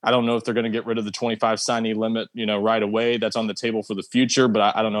 I don't know if they're going to get rid of the 25 signee limit, right away. That's on the table for the future,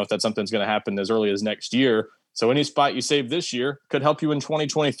 but I don't know if that's something that's going to happen as early as next year. So any spot you save this year could help you in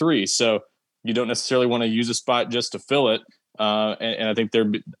 2023. So you don't necessarily want to use a spot just to fill it. And I think they're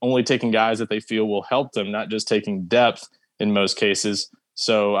only taking guys that they feel will help them, not just taking depth in most cases.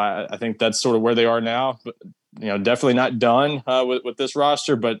 So I think that's sort of where they are now. But definitely not done with this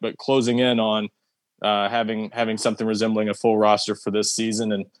roster, but closing in on having something resembling a full roster for this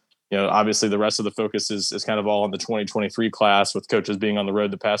season. And obviously the rest of the focus is kind of all on the 2023 class, with coaches being on the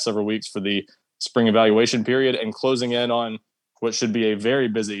road the past several weeks for the spring evaluation period, and closing in on what should be a very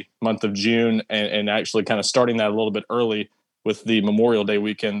busy month of June, and actually kind of starting that a little bit early with the Memorial Day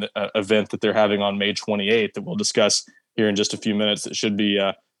weekend event that they're having on May 28th that we'll discuss here in just a few minutes. It should be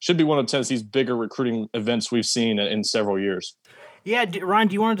one of Tennessee's bigger recruiting events we've seen in several years. Yeah, Ryan,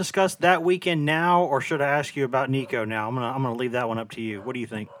 do you want to discuss that weekend now, or should I ask you about Nico now? I'm gonna leave that one up to you. What do you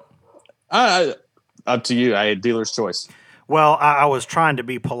think? Up to you. I had dealer's choice. Well, I was trying to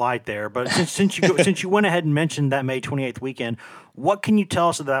be polite there, but since you went ahead and mentioned that May 28th weekend, what can you tell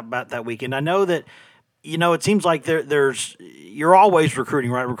us about that weekend? I know that it seems like you're always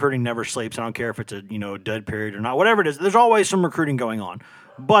recruiting, right? Recruiting never sleeps. I don't care if it's a dead period or not, whatever it is. There's always some recruiting going on,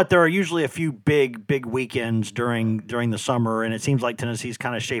 but there are usually a few big weekends during the summer, and it seems like Tennessee's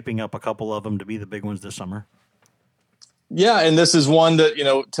kind of shaping up a couple of them to be the big ones this summer. Yeah, and this is one that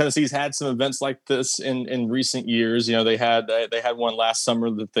Tennessee's had some events like this in recent years. They had one last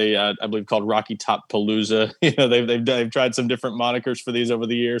summer that they I believe called Rocky Top Palooza. They've tried some different monikers for these over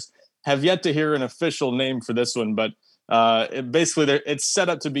the years. Have yet to hear an official name for this one, but it's set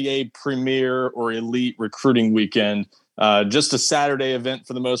up to be a premier or elite recruiting weekend. Just a Saturday event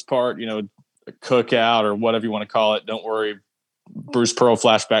for the most part. A cookout or whatever you want to call it. Don't worry. Bruce Pearl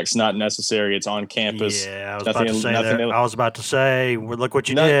flashback's not necessary. It's on campus. Yeah, I was about to say, look what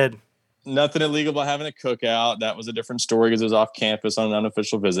you did. Nothing illegal about having a cookout. That was a different story because it was off campus on an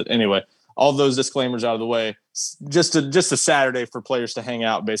unofficial visit. Anyway, all those disclaimers out of the way. Just a Saturday for players to hang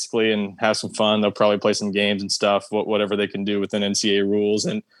out basically and have some fun. They'll probably play some games and stuff, whatever they can do within NCAA rules.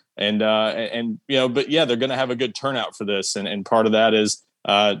 But yeah, they're going to have a good turnout for this. And part of that is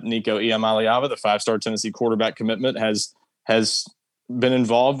Nico Iamaleava, the 5-star Tennessee quarterback commitment, has been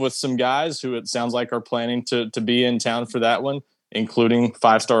involved with some guys who it sounds like are planning to be in town for that one, including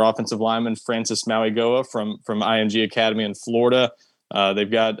 5-star offensive lineman Francis Mauigoa from IMG Academy in Florida.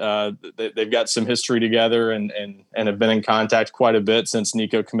 They've got some history together and have been in contact quite a bit since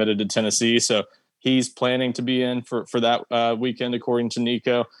Nico committed to Tennessee. So he's planning to be in for that weekend, according to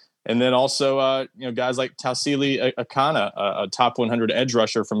Nico. And then also, guys like Tausili Akana, a top 100 edge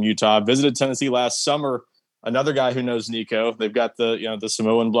rusher from Utah, visited Tennessee last summer. Another guy who knows Nico. They've got the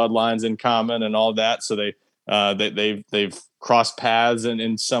Samoan bloodlines in common and all of that. So they've crossed paths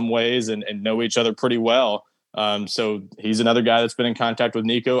in some ways and know each other pretty well. So he's another guy that's been in contact with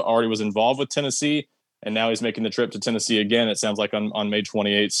Nico, already was involved with Tennessee, and now he's making the trip to Tennessee again. It sounds like on May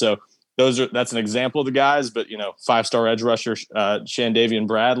 28th. So that's an example of the guys, but 5-star edge rusher, Shandavian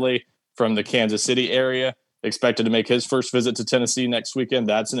Bradley from the Kansas City area, expected to make his first visit to Tennessee next weekend.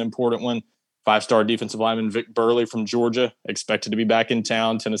 That's an important one. 5-star defensive lineman Vic Burley from Georgia, expected to be back in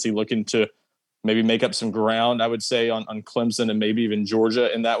town. Tennessee looking to maybe make up some ground, I would say, on Clemson and maybe even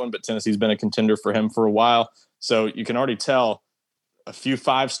Georgia in that one. But Tennessee's been a contender for him for a while. So you can already tell a few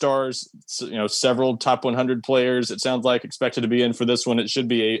 5-stars, several top 100 players, it sounds like, expected to be in for this one. It should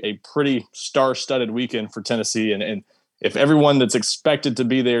be a pretty star-studded weekend for Tennessee. And if everyone that's expected to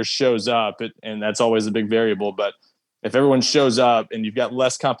be there shows up, and that's always a big variable, but if everyone shows up and you've got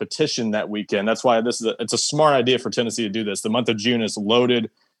less competition that weekend, that's why it's a smart idea for Tennessee to do this. The month of June is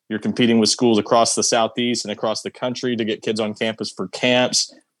loaded. You're competing with schools across the Southeast and across the country to get kids on campus for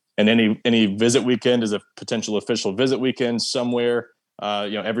camps. And any visit weekend is a potential official visit weekend somewhere.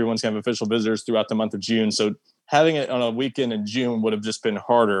 Everyone's going to have official visitors throughout the month of June. So having it on a weekend in June would have just been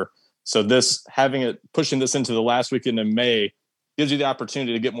harder. So pushing this into the last weekend in May gives you the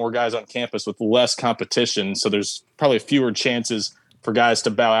opportunity to get more guys on campus with less competition. So there's probably fewer chances for guys to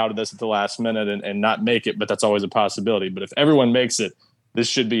bow out of this at the last minute and not make it, but that's always a possibility. But if everyone makes it, this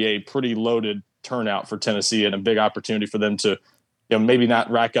should be a pretty loaded turnout for Tennessee and a big opportunity for them to, maybe not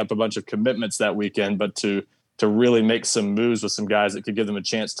rack up a bunch of commitments that weekend, but to really make some moves with some guys that could give them a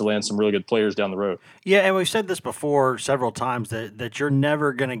chance to land some really good players down the road. Yeah, and we've said this before several times that you're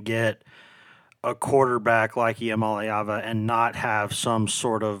never going to get a quarterback like Iamaleava and not have some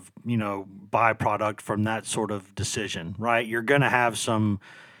sort of, byproduct from that sort of decision, right? You're going to have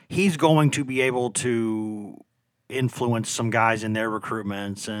he's going to be able to influence some guys in their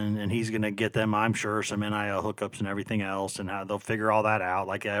recruitments and he's going to get them, I'm sure, some NIL hookups and everything else and how they'll figure all that out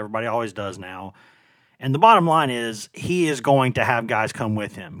like everybody always does now. And the bottom line is he is going to have guys come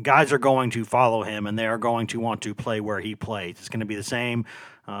with him. Guys are going to follow him, and they are going to want to play where he plays. It's going to be the same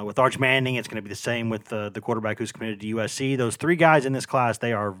with Arch Manning. It's going to be the same with the quarterback who's committed to USC. Those 3 guys in this class,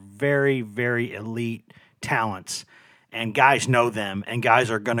 they are very, very elite talents, and guys know them, and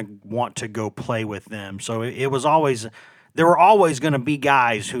guys are going to want to go play with them. So there were always going to be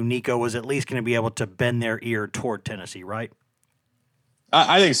guys who Nico was at least going to be able to bend their ear toward Tennessee, right?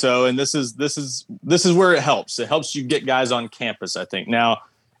 I think so, and this is where it helps. It helps you get guys on campus, I think. Now,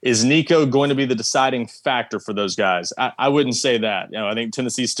 is Nico going to be the deciding factor for those guys? I wouldn't say that. I think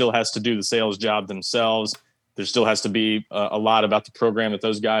Tennessee still has to do the sales job themselves. There still has to be a lot about the program that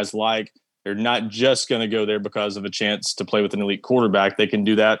those guys like. They're not just going to go there because of a chance to play with an elite quarterback. They can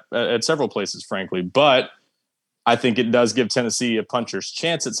do that at several places, frankly. But I think it does give Tennessee a puncher's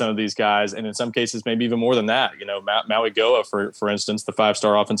chance at some of these guys, and in some cases, maybe even more than that. Mauigoa, for instance, the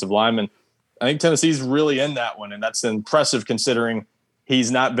 5-star offensive lineman, I think Tennessee's really in that one, and that's impressive considering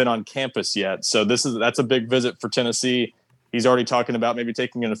he's not been on campus yet. So that's a big visit for Tennessee. He's already talking about maybe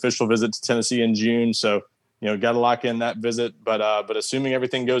taking an official visit to Tennessee in June. So, got to lock in that visit. But assuming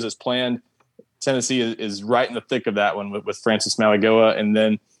everything goes as planned, Tennessee is right in the thick of that one with Francis Maligoa. And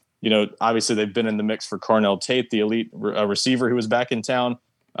then, obviously they've been in the mix for Carnell Tate, the elite receiver who was back in town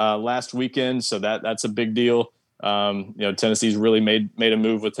last weekend. So that's a big deal. Tennessee's really made a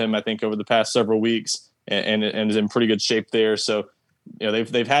move with him, I think, over the past several weeks and is in pretty good shape there. So,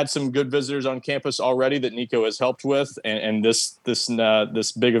 they've had some good visitors on campus already that Nico has helped with. And this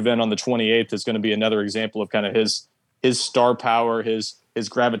big event on the 28th is going to be another example of kind of his star power, his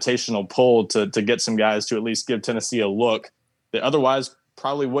gravitational pull to get some guys to at least give Tennessee a look that otherwise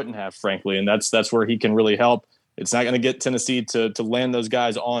probably wouldn't have, frankly. And that's where he can really help. It's not going to get Tennessee to land those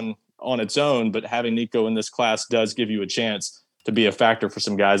guys on its own, but having Nico in this class does give you a chance to be a factor for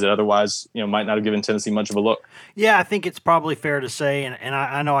some guys that otherwise, might not have given Tennessee much of a look. Yeah, I think it's probably fair to say, and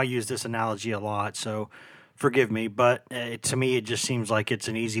I know I use this analogy a lot, so forgive me, but to me it just seems like it's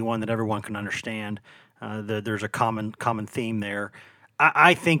an easy one that everyone can understand. There's a common theme there.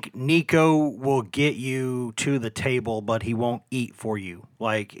 I think Nico will get you to the table, but he won't eat for you.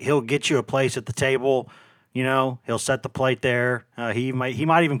 Like, he'll get you a place at the table. He'll set the plate there. He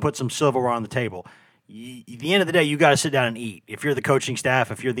might even put some silverware on the table. At the end of the day, you got to sit down and eat. If you're the coaching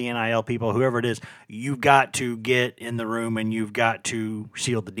staff, if you're the NIL people, whoever it is, you've got to get in the room and you've got to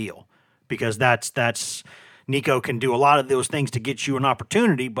seal the deal, because that's Nico can do a lot of those things to get you an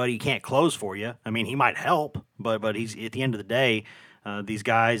opportunity, but he can't close for you. I mean, he might help, but he's at the end of the day. These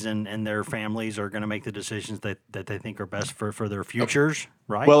guys and their families are going to make the decisions that they think are best for their futures,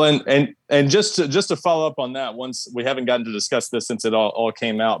 right? Well, and just to follow up on that, once we haven't gotten to discuss this since it all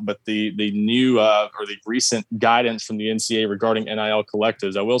came out, but the new or the recent guidance from the NCAA regarding NIL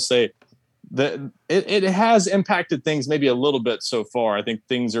collectives, I will say that it has impacted things maybe a little bit so far. I think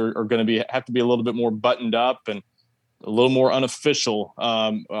things are going to have to be a little bit more buttoned up and a little more unofficial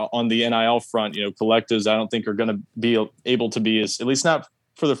on the NIL front. Collectives I don't think are going to be able to be at least not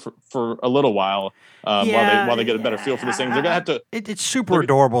for a little while while they get a better feel for this thing. They're going to have to. It's super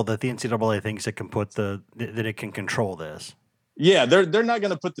adorable that the NCAA thinks it can that it can control this. Yeah, they're not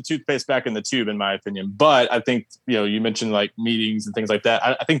going to put the toothpaste back in the tube, in my opinion. But I think you mentioned like meetings and things like that.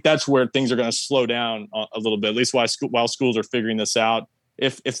 I think that's where things are going to slow down a little bit, at least while schools are figuring this out.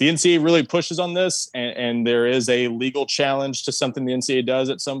 If the NCAA really pushes on this and there is a legal challenge to something the NCAA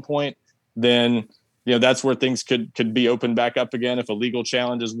does at some point, then that's where things could be opened back up again if a legal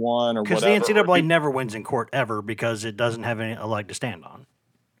challenge is won or whatever. Because the NCAA never wins in court ever because it doesn't have a leg to stand on.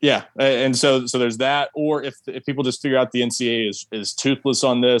 Yeah, and so there's that. Or if people just figure out the NCAA is toothless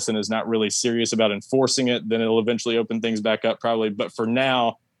on this and is not really serious about enforcing it, then it'll eventually open things back up probably. But for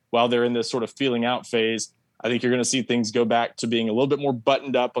now, while they're in this sort of feeling out phase, I think you're going to see things go back to being a little bit more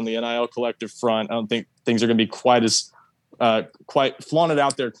buttoned up on the NIL collective front. I don't think things are going to be quite flaunted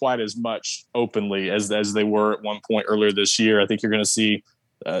out there quite as much openly as they were at one point earlier this year. I think you're going to see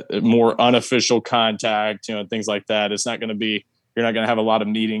more unofficial contact, things like that. It's not going to be, you're not going to have a lot of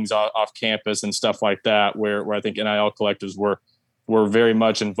meetings off campus and stuff like that, where I think NIL collectives were very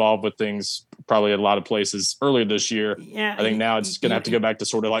much involved with things probably at a lot of places earlier this year. Yeah, I think now it's going to have to go back to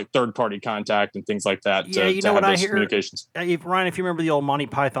sort of like third-party contact and things like that to have those communications. Ryan, if you remember the old Monty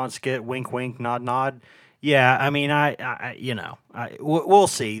Python skit, wink, wink, nod, nod. Yeah, I mean, we'll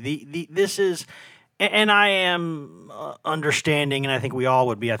see. This is, and I am understanding, and I think we all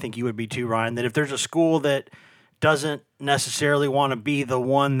would be, I think you would be too, Ryan, that if there's a school that doesn't necessarily want to be the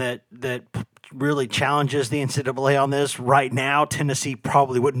one that really challenges the NCAA on this right now, Tennessee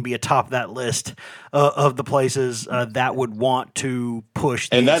probably wouldn't be atop that list of the places that would want to push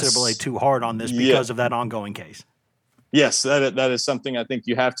the NCAA too hard on this because of that ongoing case. Yes, that is something I think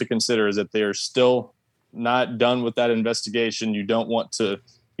you have to consider, is that they're still not done with that investigation. You don't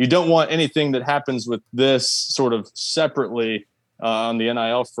want anything that happens with this sort of separately on the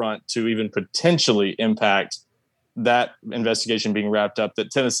NIL front to even potentially impact that investigation being wrapped up,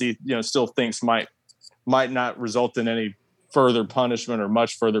 that Tennessee, still thinks might not result in any further punishment or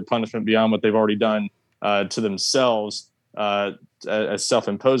much further punishment beyond what they've already done to themselves as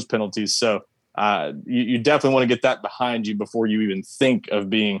self-imposed penalties. So you definitely want to get that behind you before you even think of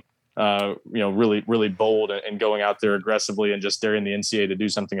being, really, really bold and going out there aggressively and just daring the NCAA to do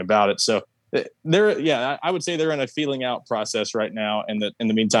something about it. So I would say they're in a feeling out process right now. And that in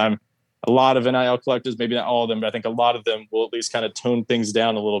the meantime, a lot of NIL collectives, maybe not all of them, but I think a lot of them will at least kind of tone things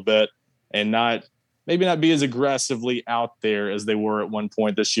down a little bit and maybe not be as aggressively out there as they were at one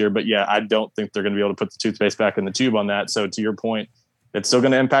point this year. But yeah, I don't think they're going to be able to put the toothpaste back in the tube on that. So to your point, it's still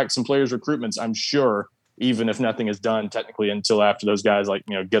going to impact some players' recruitments, I'm sure, even if nothing is done technically until after those guys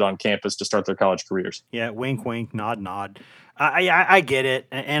get on campus to start their college careers. Yeah, wink, wink, nod, nod. I get it,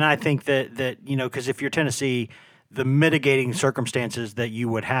 and I think that because if you're Tennessee, the mitigating circumstances that you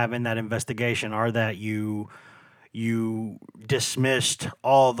would have in that investigation are that you dismissed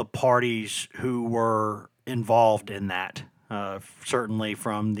all the parties who were involved in that, certainly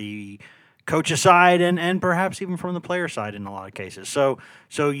from the coach's side and perhaps even from the player side in a lot of cases. So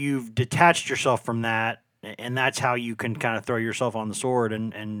you've detached yourself from that, and that's how you can kind of throw yourself on the sword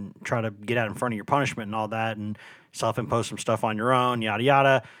and try to get out in front of your punishment and all that and self-impose some stuff on your own, yada,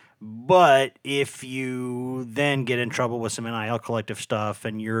 yada. But if you then get in trouble with some NIL collective stuff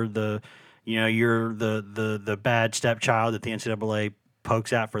and you're the bad stepchild that the NCAA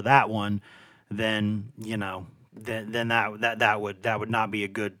pokes at for that one, then that would not be a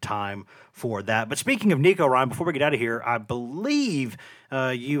good time for that. But speaking of Nico, Ryan, before we get out of here, I believe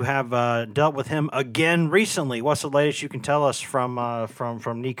you have dealt with him again recently. What's the latest you can tell us from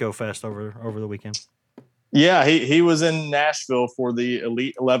Nico Fest over the weekend? Yeah, he was in Nashville for the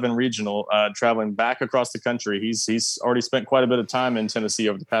Elite 11 regional, traveling back across the country. He's already spent quite a bit of time in Tennessee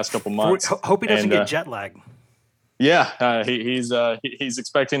over the past couple months. Hope he doesn't get jet lag. Yeah, he's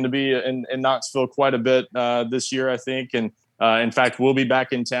expecting to be in Knoxville quite a bit this year, I think. And in fact, we'll be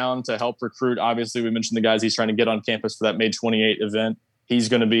back in town to help recruit. Obviously, we mentioned the guys he's trying to get on campus for that May 28 event. He's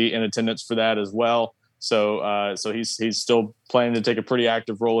going to be in attendance for that as well. So he's still planning to take a pretty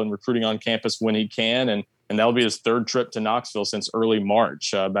active role in recruiting on campus when he can. And that'll be his third trip to Knoxville since early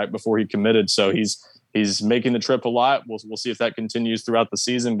March, back before he committed. So he's making the trip a lot. We'll see if that continues throughout the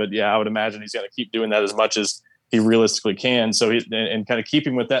season. But yeah, I would imagine he's going to keep doing that as much as he realistically can. So and kind of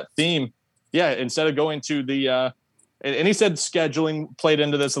keeping with that theme, yeah, instead of going to the and he said scheduling played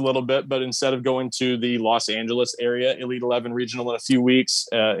into this a little bit, but instead of going to the Los Angeles area Elite 11 regional in a few weeks,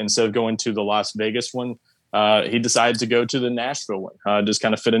 instead of going to the Las Vegas one, he decided to go to the Nashville one. Just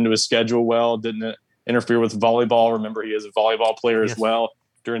kind of fit into his schedule well, didn't interfere with volleyball. Remember, he is a volleyball player as well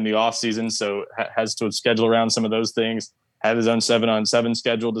during the off season, so has to schedule around some of those things. Had his own 7-on-7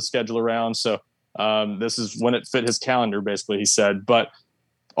 schedule to schedule around. So this is when it fit his calendar, basically, he said. But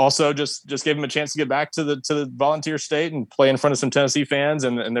also just gave him a chance to get back to the Volunteer State and play in front of some Tennessee fans.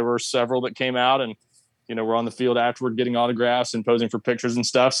 And there were several that came out and, were on the field afterward getting autographs and posing for pictures and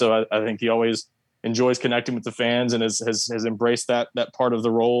stuff. So I think he always enjoys connecting with the fans and has embraced that part of the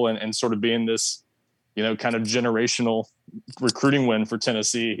role and sort of being this, kind of generational recruiting win for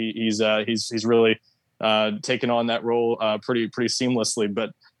Tennessee. He's really taken on that role pretty seamlessly.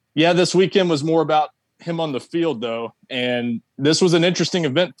 But yeah, this weekend was more about him on the field though. And this was an interesting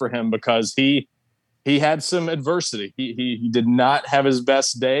event for him because he had some adversity. He did not have his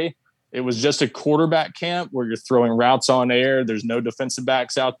best day. It was just a quarterback camp where you're throwing routes on air. There's no defensive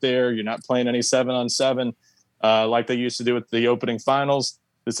backs out there. You're not playing any 7-on-7 like they used to do with the opening finals.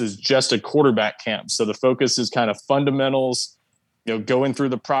 This is just a quarterback camp. So the focus is kind of fundamentals, going through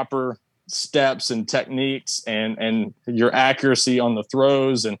the proper steps and techniques and your accuracy on the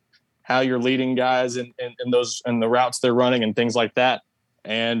throws and how you're leading guys in the routes they're running and things like that.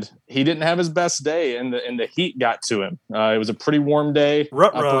 And he didn't have his best day and the heat got to him. It was a pretty warm day,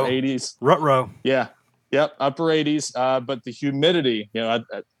 upper 80s. Rut-row. Yeah. Yep. Upper 80s. But the humidity,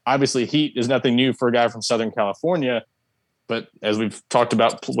 obviously heat is nothing new for a guy from Southern California. But as we've talked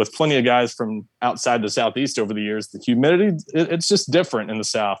about with plenty of guys from outside the Southeast over the years, the humidity, it's just different in the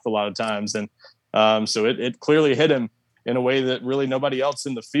South a lot of times. And so it clearly hit him in a way that really nobody else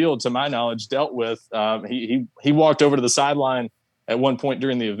in the field, to my knowledge, dealt with. He walked over to the sideline at one point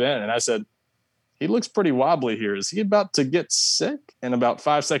during the event, and I said, he looks pretty wobbly here. Is he about to get sick? And about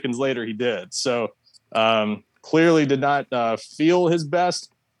 5 seconds later, he did. So clearly did not feel his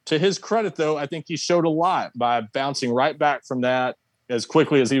best. To his credit, though, I think he showed a lot by bouncing right back from that as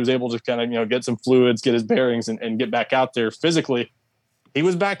quickly as he was able to kind of, get some fluids, get his bearings, and get back out there physically. He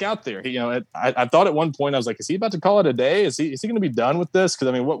was back out there. I thought at one point, I was like, is he about to call it a day? Is he going to be done with this? Because,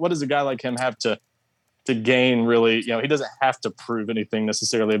 I mean, what does a guy like him have to gain, really? He doesn't have to prove anything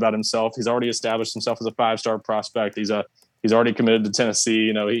necessarily about himself. He's already established himself as a 5-star prospect. He's already committed to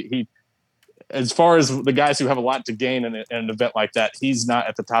Tennessee. He as far as the guys who have a lot to gain in an event like that, he's not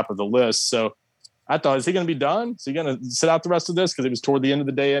at the top of the list. So I thought, is he going to be done? Is he going to sit out the rest of this? Because it was toward the end of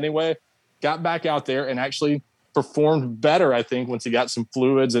the day anyway. Got back out there and actually performed better, I think, once he got some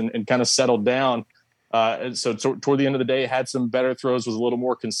fluids and kind of settled down. And so toward the end of the day, had some better throws, was a little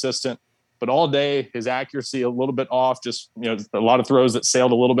more consistent. But all day, his accuracy a little bit off, just, a lot of throws that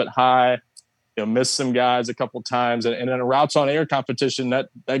sailed a little bit high, missed some guys a couple times. And in a routes on air competition, that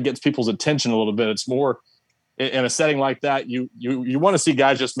gets people's attention a little bit. It's more in a setting like that, you want to see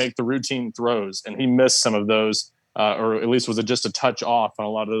guys just make the routine throws, and he missed some of those, or at least was just a touch off on a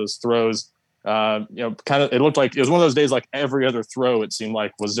lot of those throws. Kind of, it looked like it was one of those days like every other throw, it seemed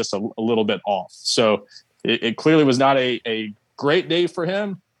like, was just a little bit off. So it clearly was not a great day for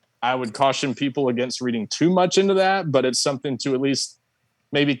him. I would caution people against reading too much into that, but it's something to at least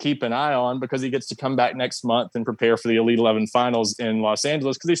maybe keep an eye on, because he gets to come back next month and prepare for the Elite 11 finals in Los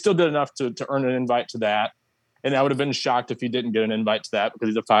Angeles, because he still did enough to earn an invite to that. And I would have been shocked if he didn't get an invite to that, because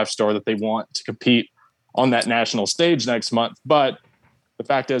he's a 5-star that they want to compete on that national stage next month. But the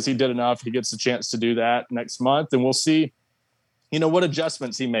fact is, he did enough. He gets a chance to do that next month, and we'll see, what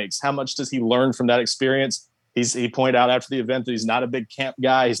adjustments he makes. How much does he learn from that experience? He pointed out after the event that he's not a big camp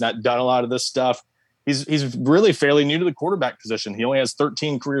guy. He's not done a lot of this stuff. He's really fairly new to the quarterback position. He only has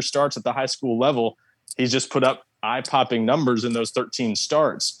 13 career starts at the high school level. He's just put up eye-popping numbers in those 13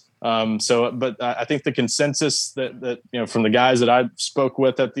 starts. But I think the consensus that from the guys that I spoke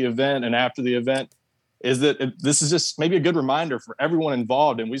with at the event and after the event is that this is just maybe a good reminder for everyone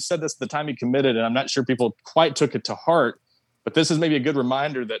involved. And we said this at the time he committed, and I'm not sure people quite took it to heart, but this is maybe a good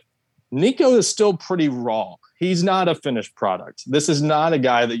reminder that Nico is still pretty raw. He's not a finished product. This is not a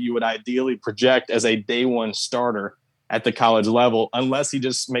guy that you would ideally project as a day one starter at the college level, unless he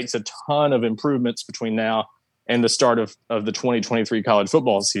just makes a ton of improvements between now and the start of the 2023 college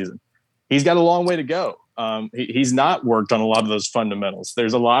football season. He's got a long way to go. He's not worked on a lot of those fundamentals.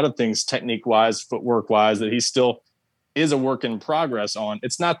 There's a lot of things technique-wise, footwork-wise, that he still is a work in progress on.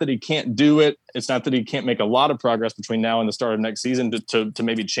 It's not that he can't do it. It's not that he can't make a lot of progress between now and the start of next season to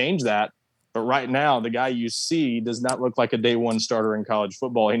maybe change that. But right now, the guy you see does not look like a day one starter in college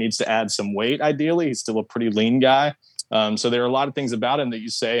football. He needs to add some weight, ideally. He's still a pretty lean guy. So there are a lot of things about him that you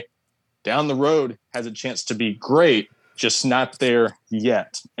say down the road has a chance to be great, just not there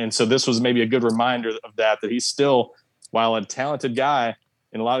yet. And so this was maybe a good reminder of that he's still, while a talented guy,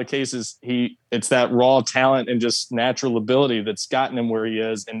 in a lot of cases, it's that raw talent and just natural ability that's gotten him where he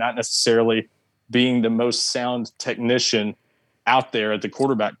is, and not necessarily being the most sound technician out there at the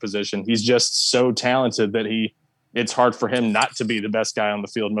quarterback position. He's just so talented that it's hard for him not to be the best guy on the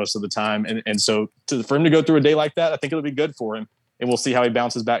field most of the time. And so for him to go through a day like that, I think it'll be good for him. And we'll see how he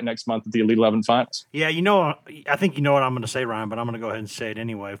bounces back next month at the Elite 11 finals. Yeah, I think you know what I'm going to say, Ryan, but I'm going to go ahead and say it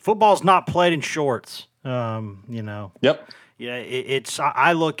anyway. Football's not played in shorts. Yep. Yeah,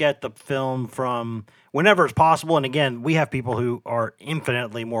 I look at the film from whenever it's possible. And again, we have people who are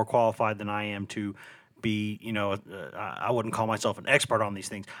infinitely more qualified than I am to be, I wouldn't call myself an expert on these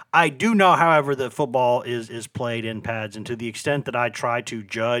things. I do know, however, that football is played in pads. And to the extent that I try to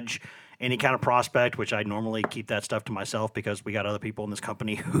judge any kind of prospect, which I normally keep that stuff to myself because we got other people in this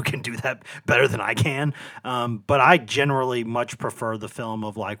company who can do that better than I can. But I generally much prefer the film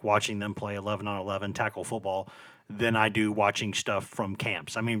of like watching them play 11-on-11 tackle football than I do watching stuff from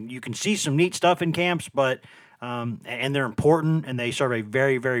camps. I mean, you can see some neat stuff in camps, but and they're important and they serve a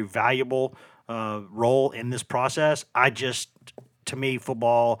very, very valuable role in this process. To me,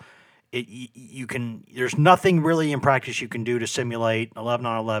 football, there's nothing really in practice you can do to simulate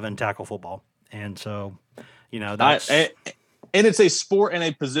 11-on-11 tackle football. And so, that's... And it's a sport and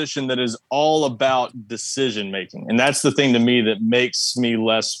a position that is all about decision making. And that's the thing to me that makes me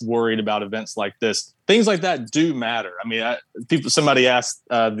less worried about events like this. Things like that do matter. I mean, somebody asked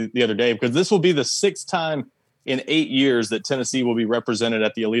the other day, because this will be the 6th time in 8 years that Tennessee will be represented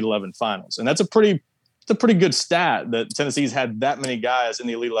at the Elite 11 finals. And that's a pretty good stat that Tennessee's had that many guys in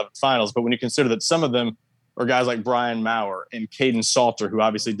the Elite 11 finals. But when you consider that some of them are guys like Brian Maurer and Caden Salter, who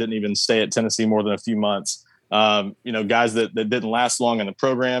obviously didn't even stay at Tennessee more than a few months, guys that didn't last long in the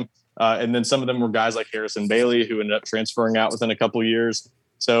program. And then some of them were guys like Harrison Bailey, who ended up transferring out within a couple of years.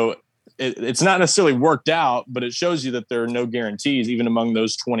 So it's not necessarily worked out, but it shows you that there are no guarantees, even among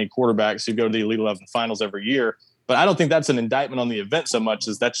those 20 quarterbacks who go to the Elite 11 finals every year. But I don't think that's an indictment on the event so much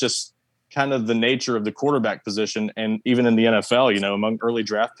as that's just kind of the nature of the quarterback position. And even in the NFL, among early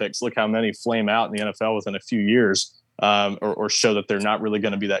draft picks, look how many flame out in the NFL within a few years or show that they're not really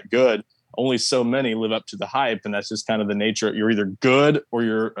going to be that good. Only so many live up to the hype, and that's just kind of the nature. You're either good or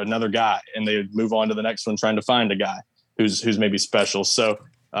you're another guy, and they move on to the next one trying to find a guy who's maybe special. So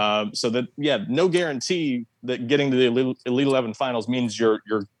no guarantee that getting to the Elite 11 finals means you're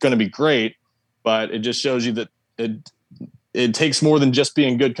going to be great, but it just shows you that it takes more than just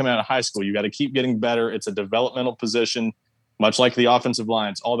being good coming out of high school. You got to keep getting better. It's a developmental position, much like the offensive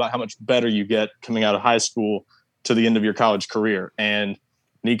line. It's all about how much better you get coming out of high school to the end of your college career. And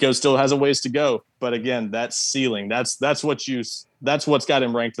Nico still has a ways to go, but again, that's ceiling. That's what's got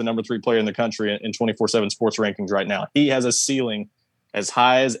him ranked the number 3 player in the country in 24/7 sports rankings right now. He has a ceiling as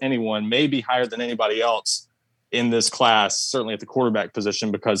high as anyone, maybe higher than anybody else. in this class, certainly at the quarterback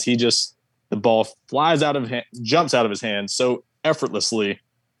position, because the ball flies out of jumps out of his hand so effortlessly.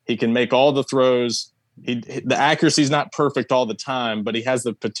 He can make all the throws. The accuracy is not perfect all the time, but he has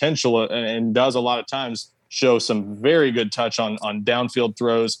the potential and does a lot of times show some very good touch on downfield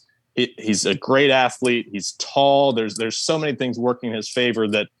throws. He's a great athlete. He's tall. There's so many things working in his favor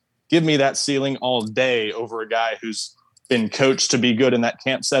that give me that ceiling all day over a guy who's been coached to be good in that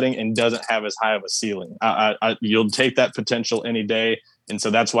camp setting and doesn't have as high of a ceiling. You'll take that potential any day. And so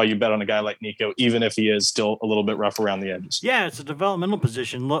that's why you bet on a guy like Nico, even if he is still a little bit rough around the edges. Yeah, it's a developmental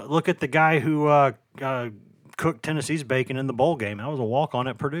position. Look at the guy who cooked Tennessee's bacon in the bowl game. That was a walk-on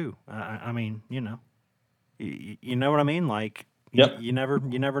at Purdue. I mean, you know what I mean? Like, yep. You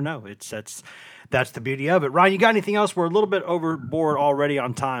never know. That's the beauty of it. Ryan, you got anything else? We're a little bit overboard already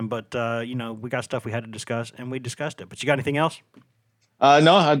on time, but we got stuff we had to discuss, and we discussed it. But you got anything else?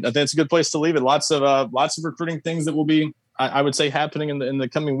 No, I think it's a good place to leave it. Lots of recruiting things that will be, I would say, happening in the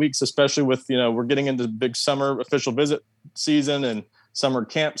coming weeks, especially with, we're getting into big summer official visit season and summer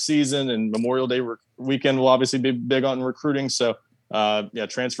camp season, and Memorial Day weekend will obviously be big on recruiting. So,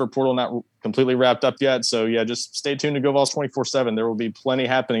 transfer portal not completely wrapped up yet. So, just stay tuned to GoVols 24/7. There will be plenty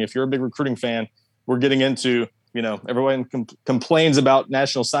happening. If you're a big recruiting fan, we're getting into, everyone complains about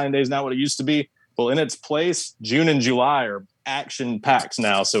National Signing Day is not what it used to be. Well, in its place, June and July are action packs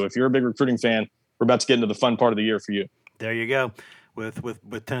now. So if you're a big recruiting fan, we're about to get into the fun part of the year for you. There you go.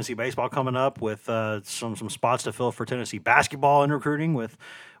 With Tennessee baseball coming up, with some spots to fill for Tennessee basketball in recruiting, with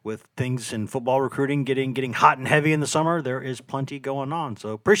things in football recruiting getting hot and heavy in the summer, there is plenty going on.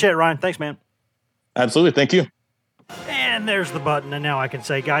 So appreciate it, Ryan. Thanks, man. Absolutely. Thank you. And there's the button. And now I can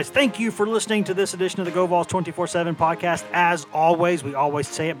say, guys, thank you for listening to this edition of the GoVols 24/7 podcast. As always, we always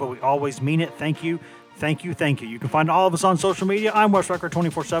say it, but we always mean it. Thank you. Thank you. Thank you. You can find all of us on social media. I'm Wes Rucker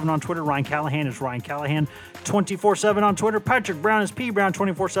 24/7 on Twitter. Ryan Callahan is Ryan Callahan 24/7 on Twitter. Patrick Brown is P Brown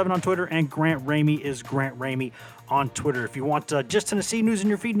 24/7 on Twitter. And Grant Ramey is Grant Ramey on Twitter. If you want just Tennessee news in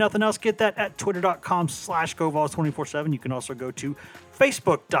your feed, nothing else, get that at twitter.com/GoVols247. You can also go to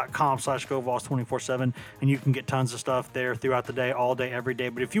facebook.com/GoVols247, and you can get tons of stuff there throughout the day, all day, every day.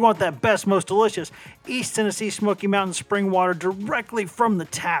 But if you want that best, most delicious East Tennessee Smoky Mountain spring water directly from the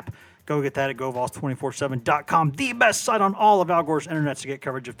tap, go get that at GoVols247.com, the best site on all of Al Gore's internet to get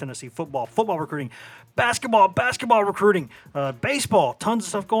coverage of Tennessee football recruiting, basketball recruiting, baseball, tons of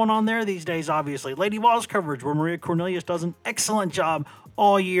stuff going on there these days, obviously. Lady Vols coverage, where Maria Cornelius does an excellent job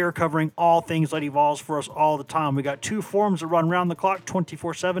all year covering all things Lady Vols for us all the time. We got two forums that run around the clock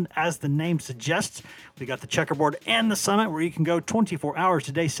 24/7, as the name suggests. We got the Checkerboard and the Summit, where you can go 24 hours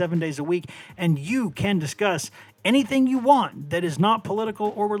a day, 7 days a week, and you can discuss anything you want that is not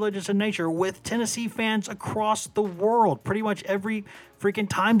political or religious in nature with Tennessee fans across the world. Pretty much every freaking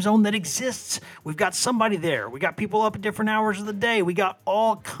time zone that exists, we've got somebody there. We got people up at different hours of the day. We got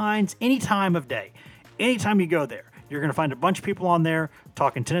all kinds, any time of day. Anytime you go there, you're going to find a bunch of people on there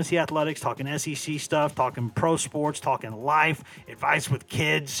talking Tennessee athletics, talking SEC stuff, talking pro sports, talking life, advice with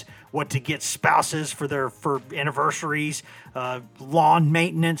kids, what to get spouses for anniversaries, lawn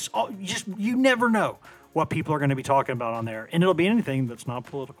maintenance. You never know what people are going to be talking about on there. And it'll be anything that's not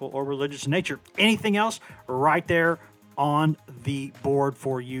political or religious in nature. Anything else, right there on the board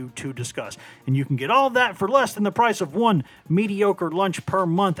for you to discuss. And you can get all of that for less than the price of one mediocre lunch per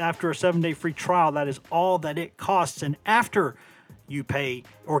month after a 7-day free trial. That is all that it costs. And after you pay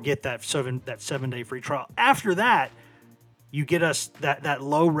or get that 7-day free trial, after that, you get us that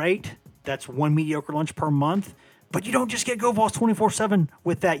low rate. That's one mediocre lunch per month. But you don't just get GoVols 24/7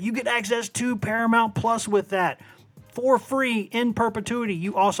 with that. You get access to Paramount Plus with that for free in perpetuity.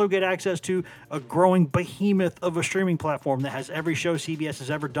 You also get access to a growing behemoth of a streaming platform that has every show CBS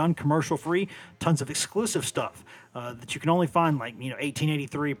has ever done, commercial free, tons of exclusive stuff that you can only find, like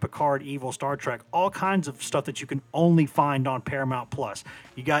 1883, Picard, Evil, Star Trek, all kinds of stuff that you can only find on Paramount Plus.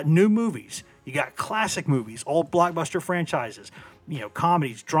 You got new movies, you got classic movies, old blockbuster franchises,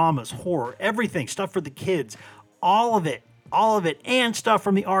 comedies, dramas, horror, everything, stuff for the kids. All of it, and stuff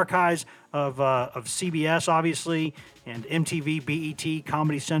from the archives of CBS, obviously, and MTV, BET,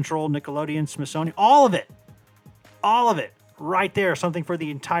 Comedy Central, Nickelodeon, Smithsonian, all of it, right there. Something for the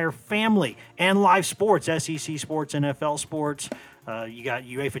entire family. And live sports, SEC sports, NFL sports. You got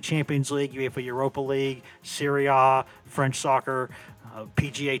UEFA Champions League, UEFA Europa League, Serie A, French soccer,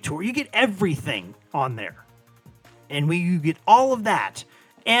 PGA Tour. You get everything on there. And you get all of that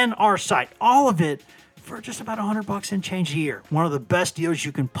and our site, all of it, for just about $100 and change a year. One of the best deals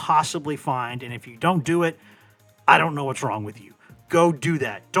you can possibly find. And if you don't do it, I don't know what's wrong with you. Go do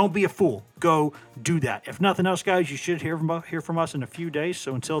that. Don't be a fool. Go do that. If nothing else, guys, you should hear from us in a few days.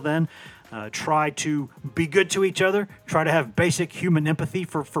 So until then, try to be good to each other. Try to have basic human empathy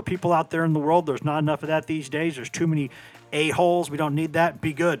for people out there in the world. There's not enough of that these days. There's too many a-holes. We don't need that.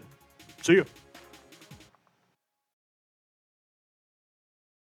 Be good. See you.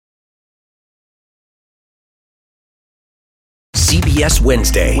 CBS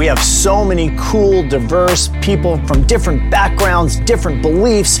Wednesday. We have so many cool, diverse people from different backgrounds, different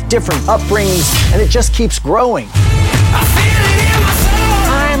beliefs, different upbringings, and it just keeps growing.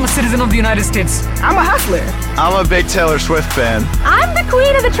 I'm a citizen of the United States. I'm a hustler. I'm a big Taylor Swift fan. I'm the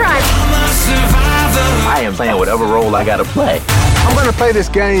queen of the tribe. I am playing whatever role I gotta play. I'm gonna play this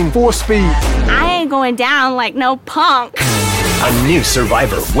game full speed. I ain't going down like no punk. A new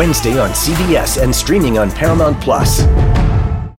Survivor Wednesday on CBS and streaming on Paramount Plus.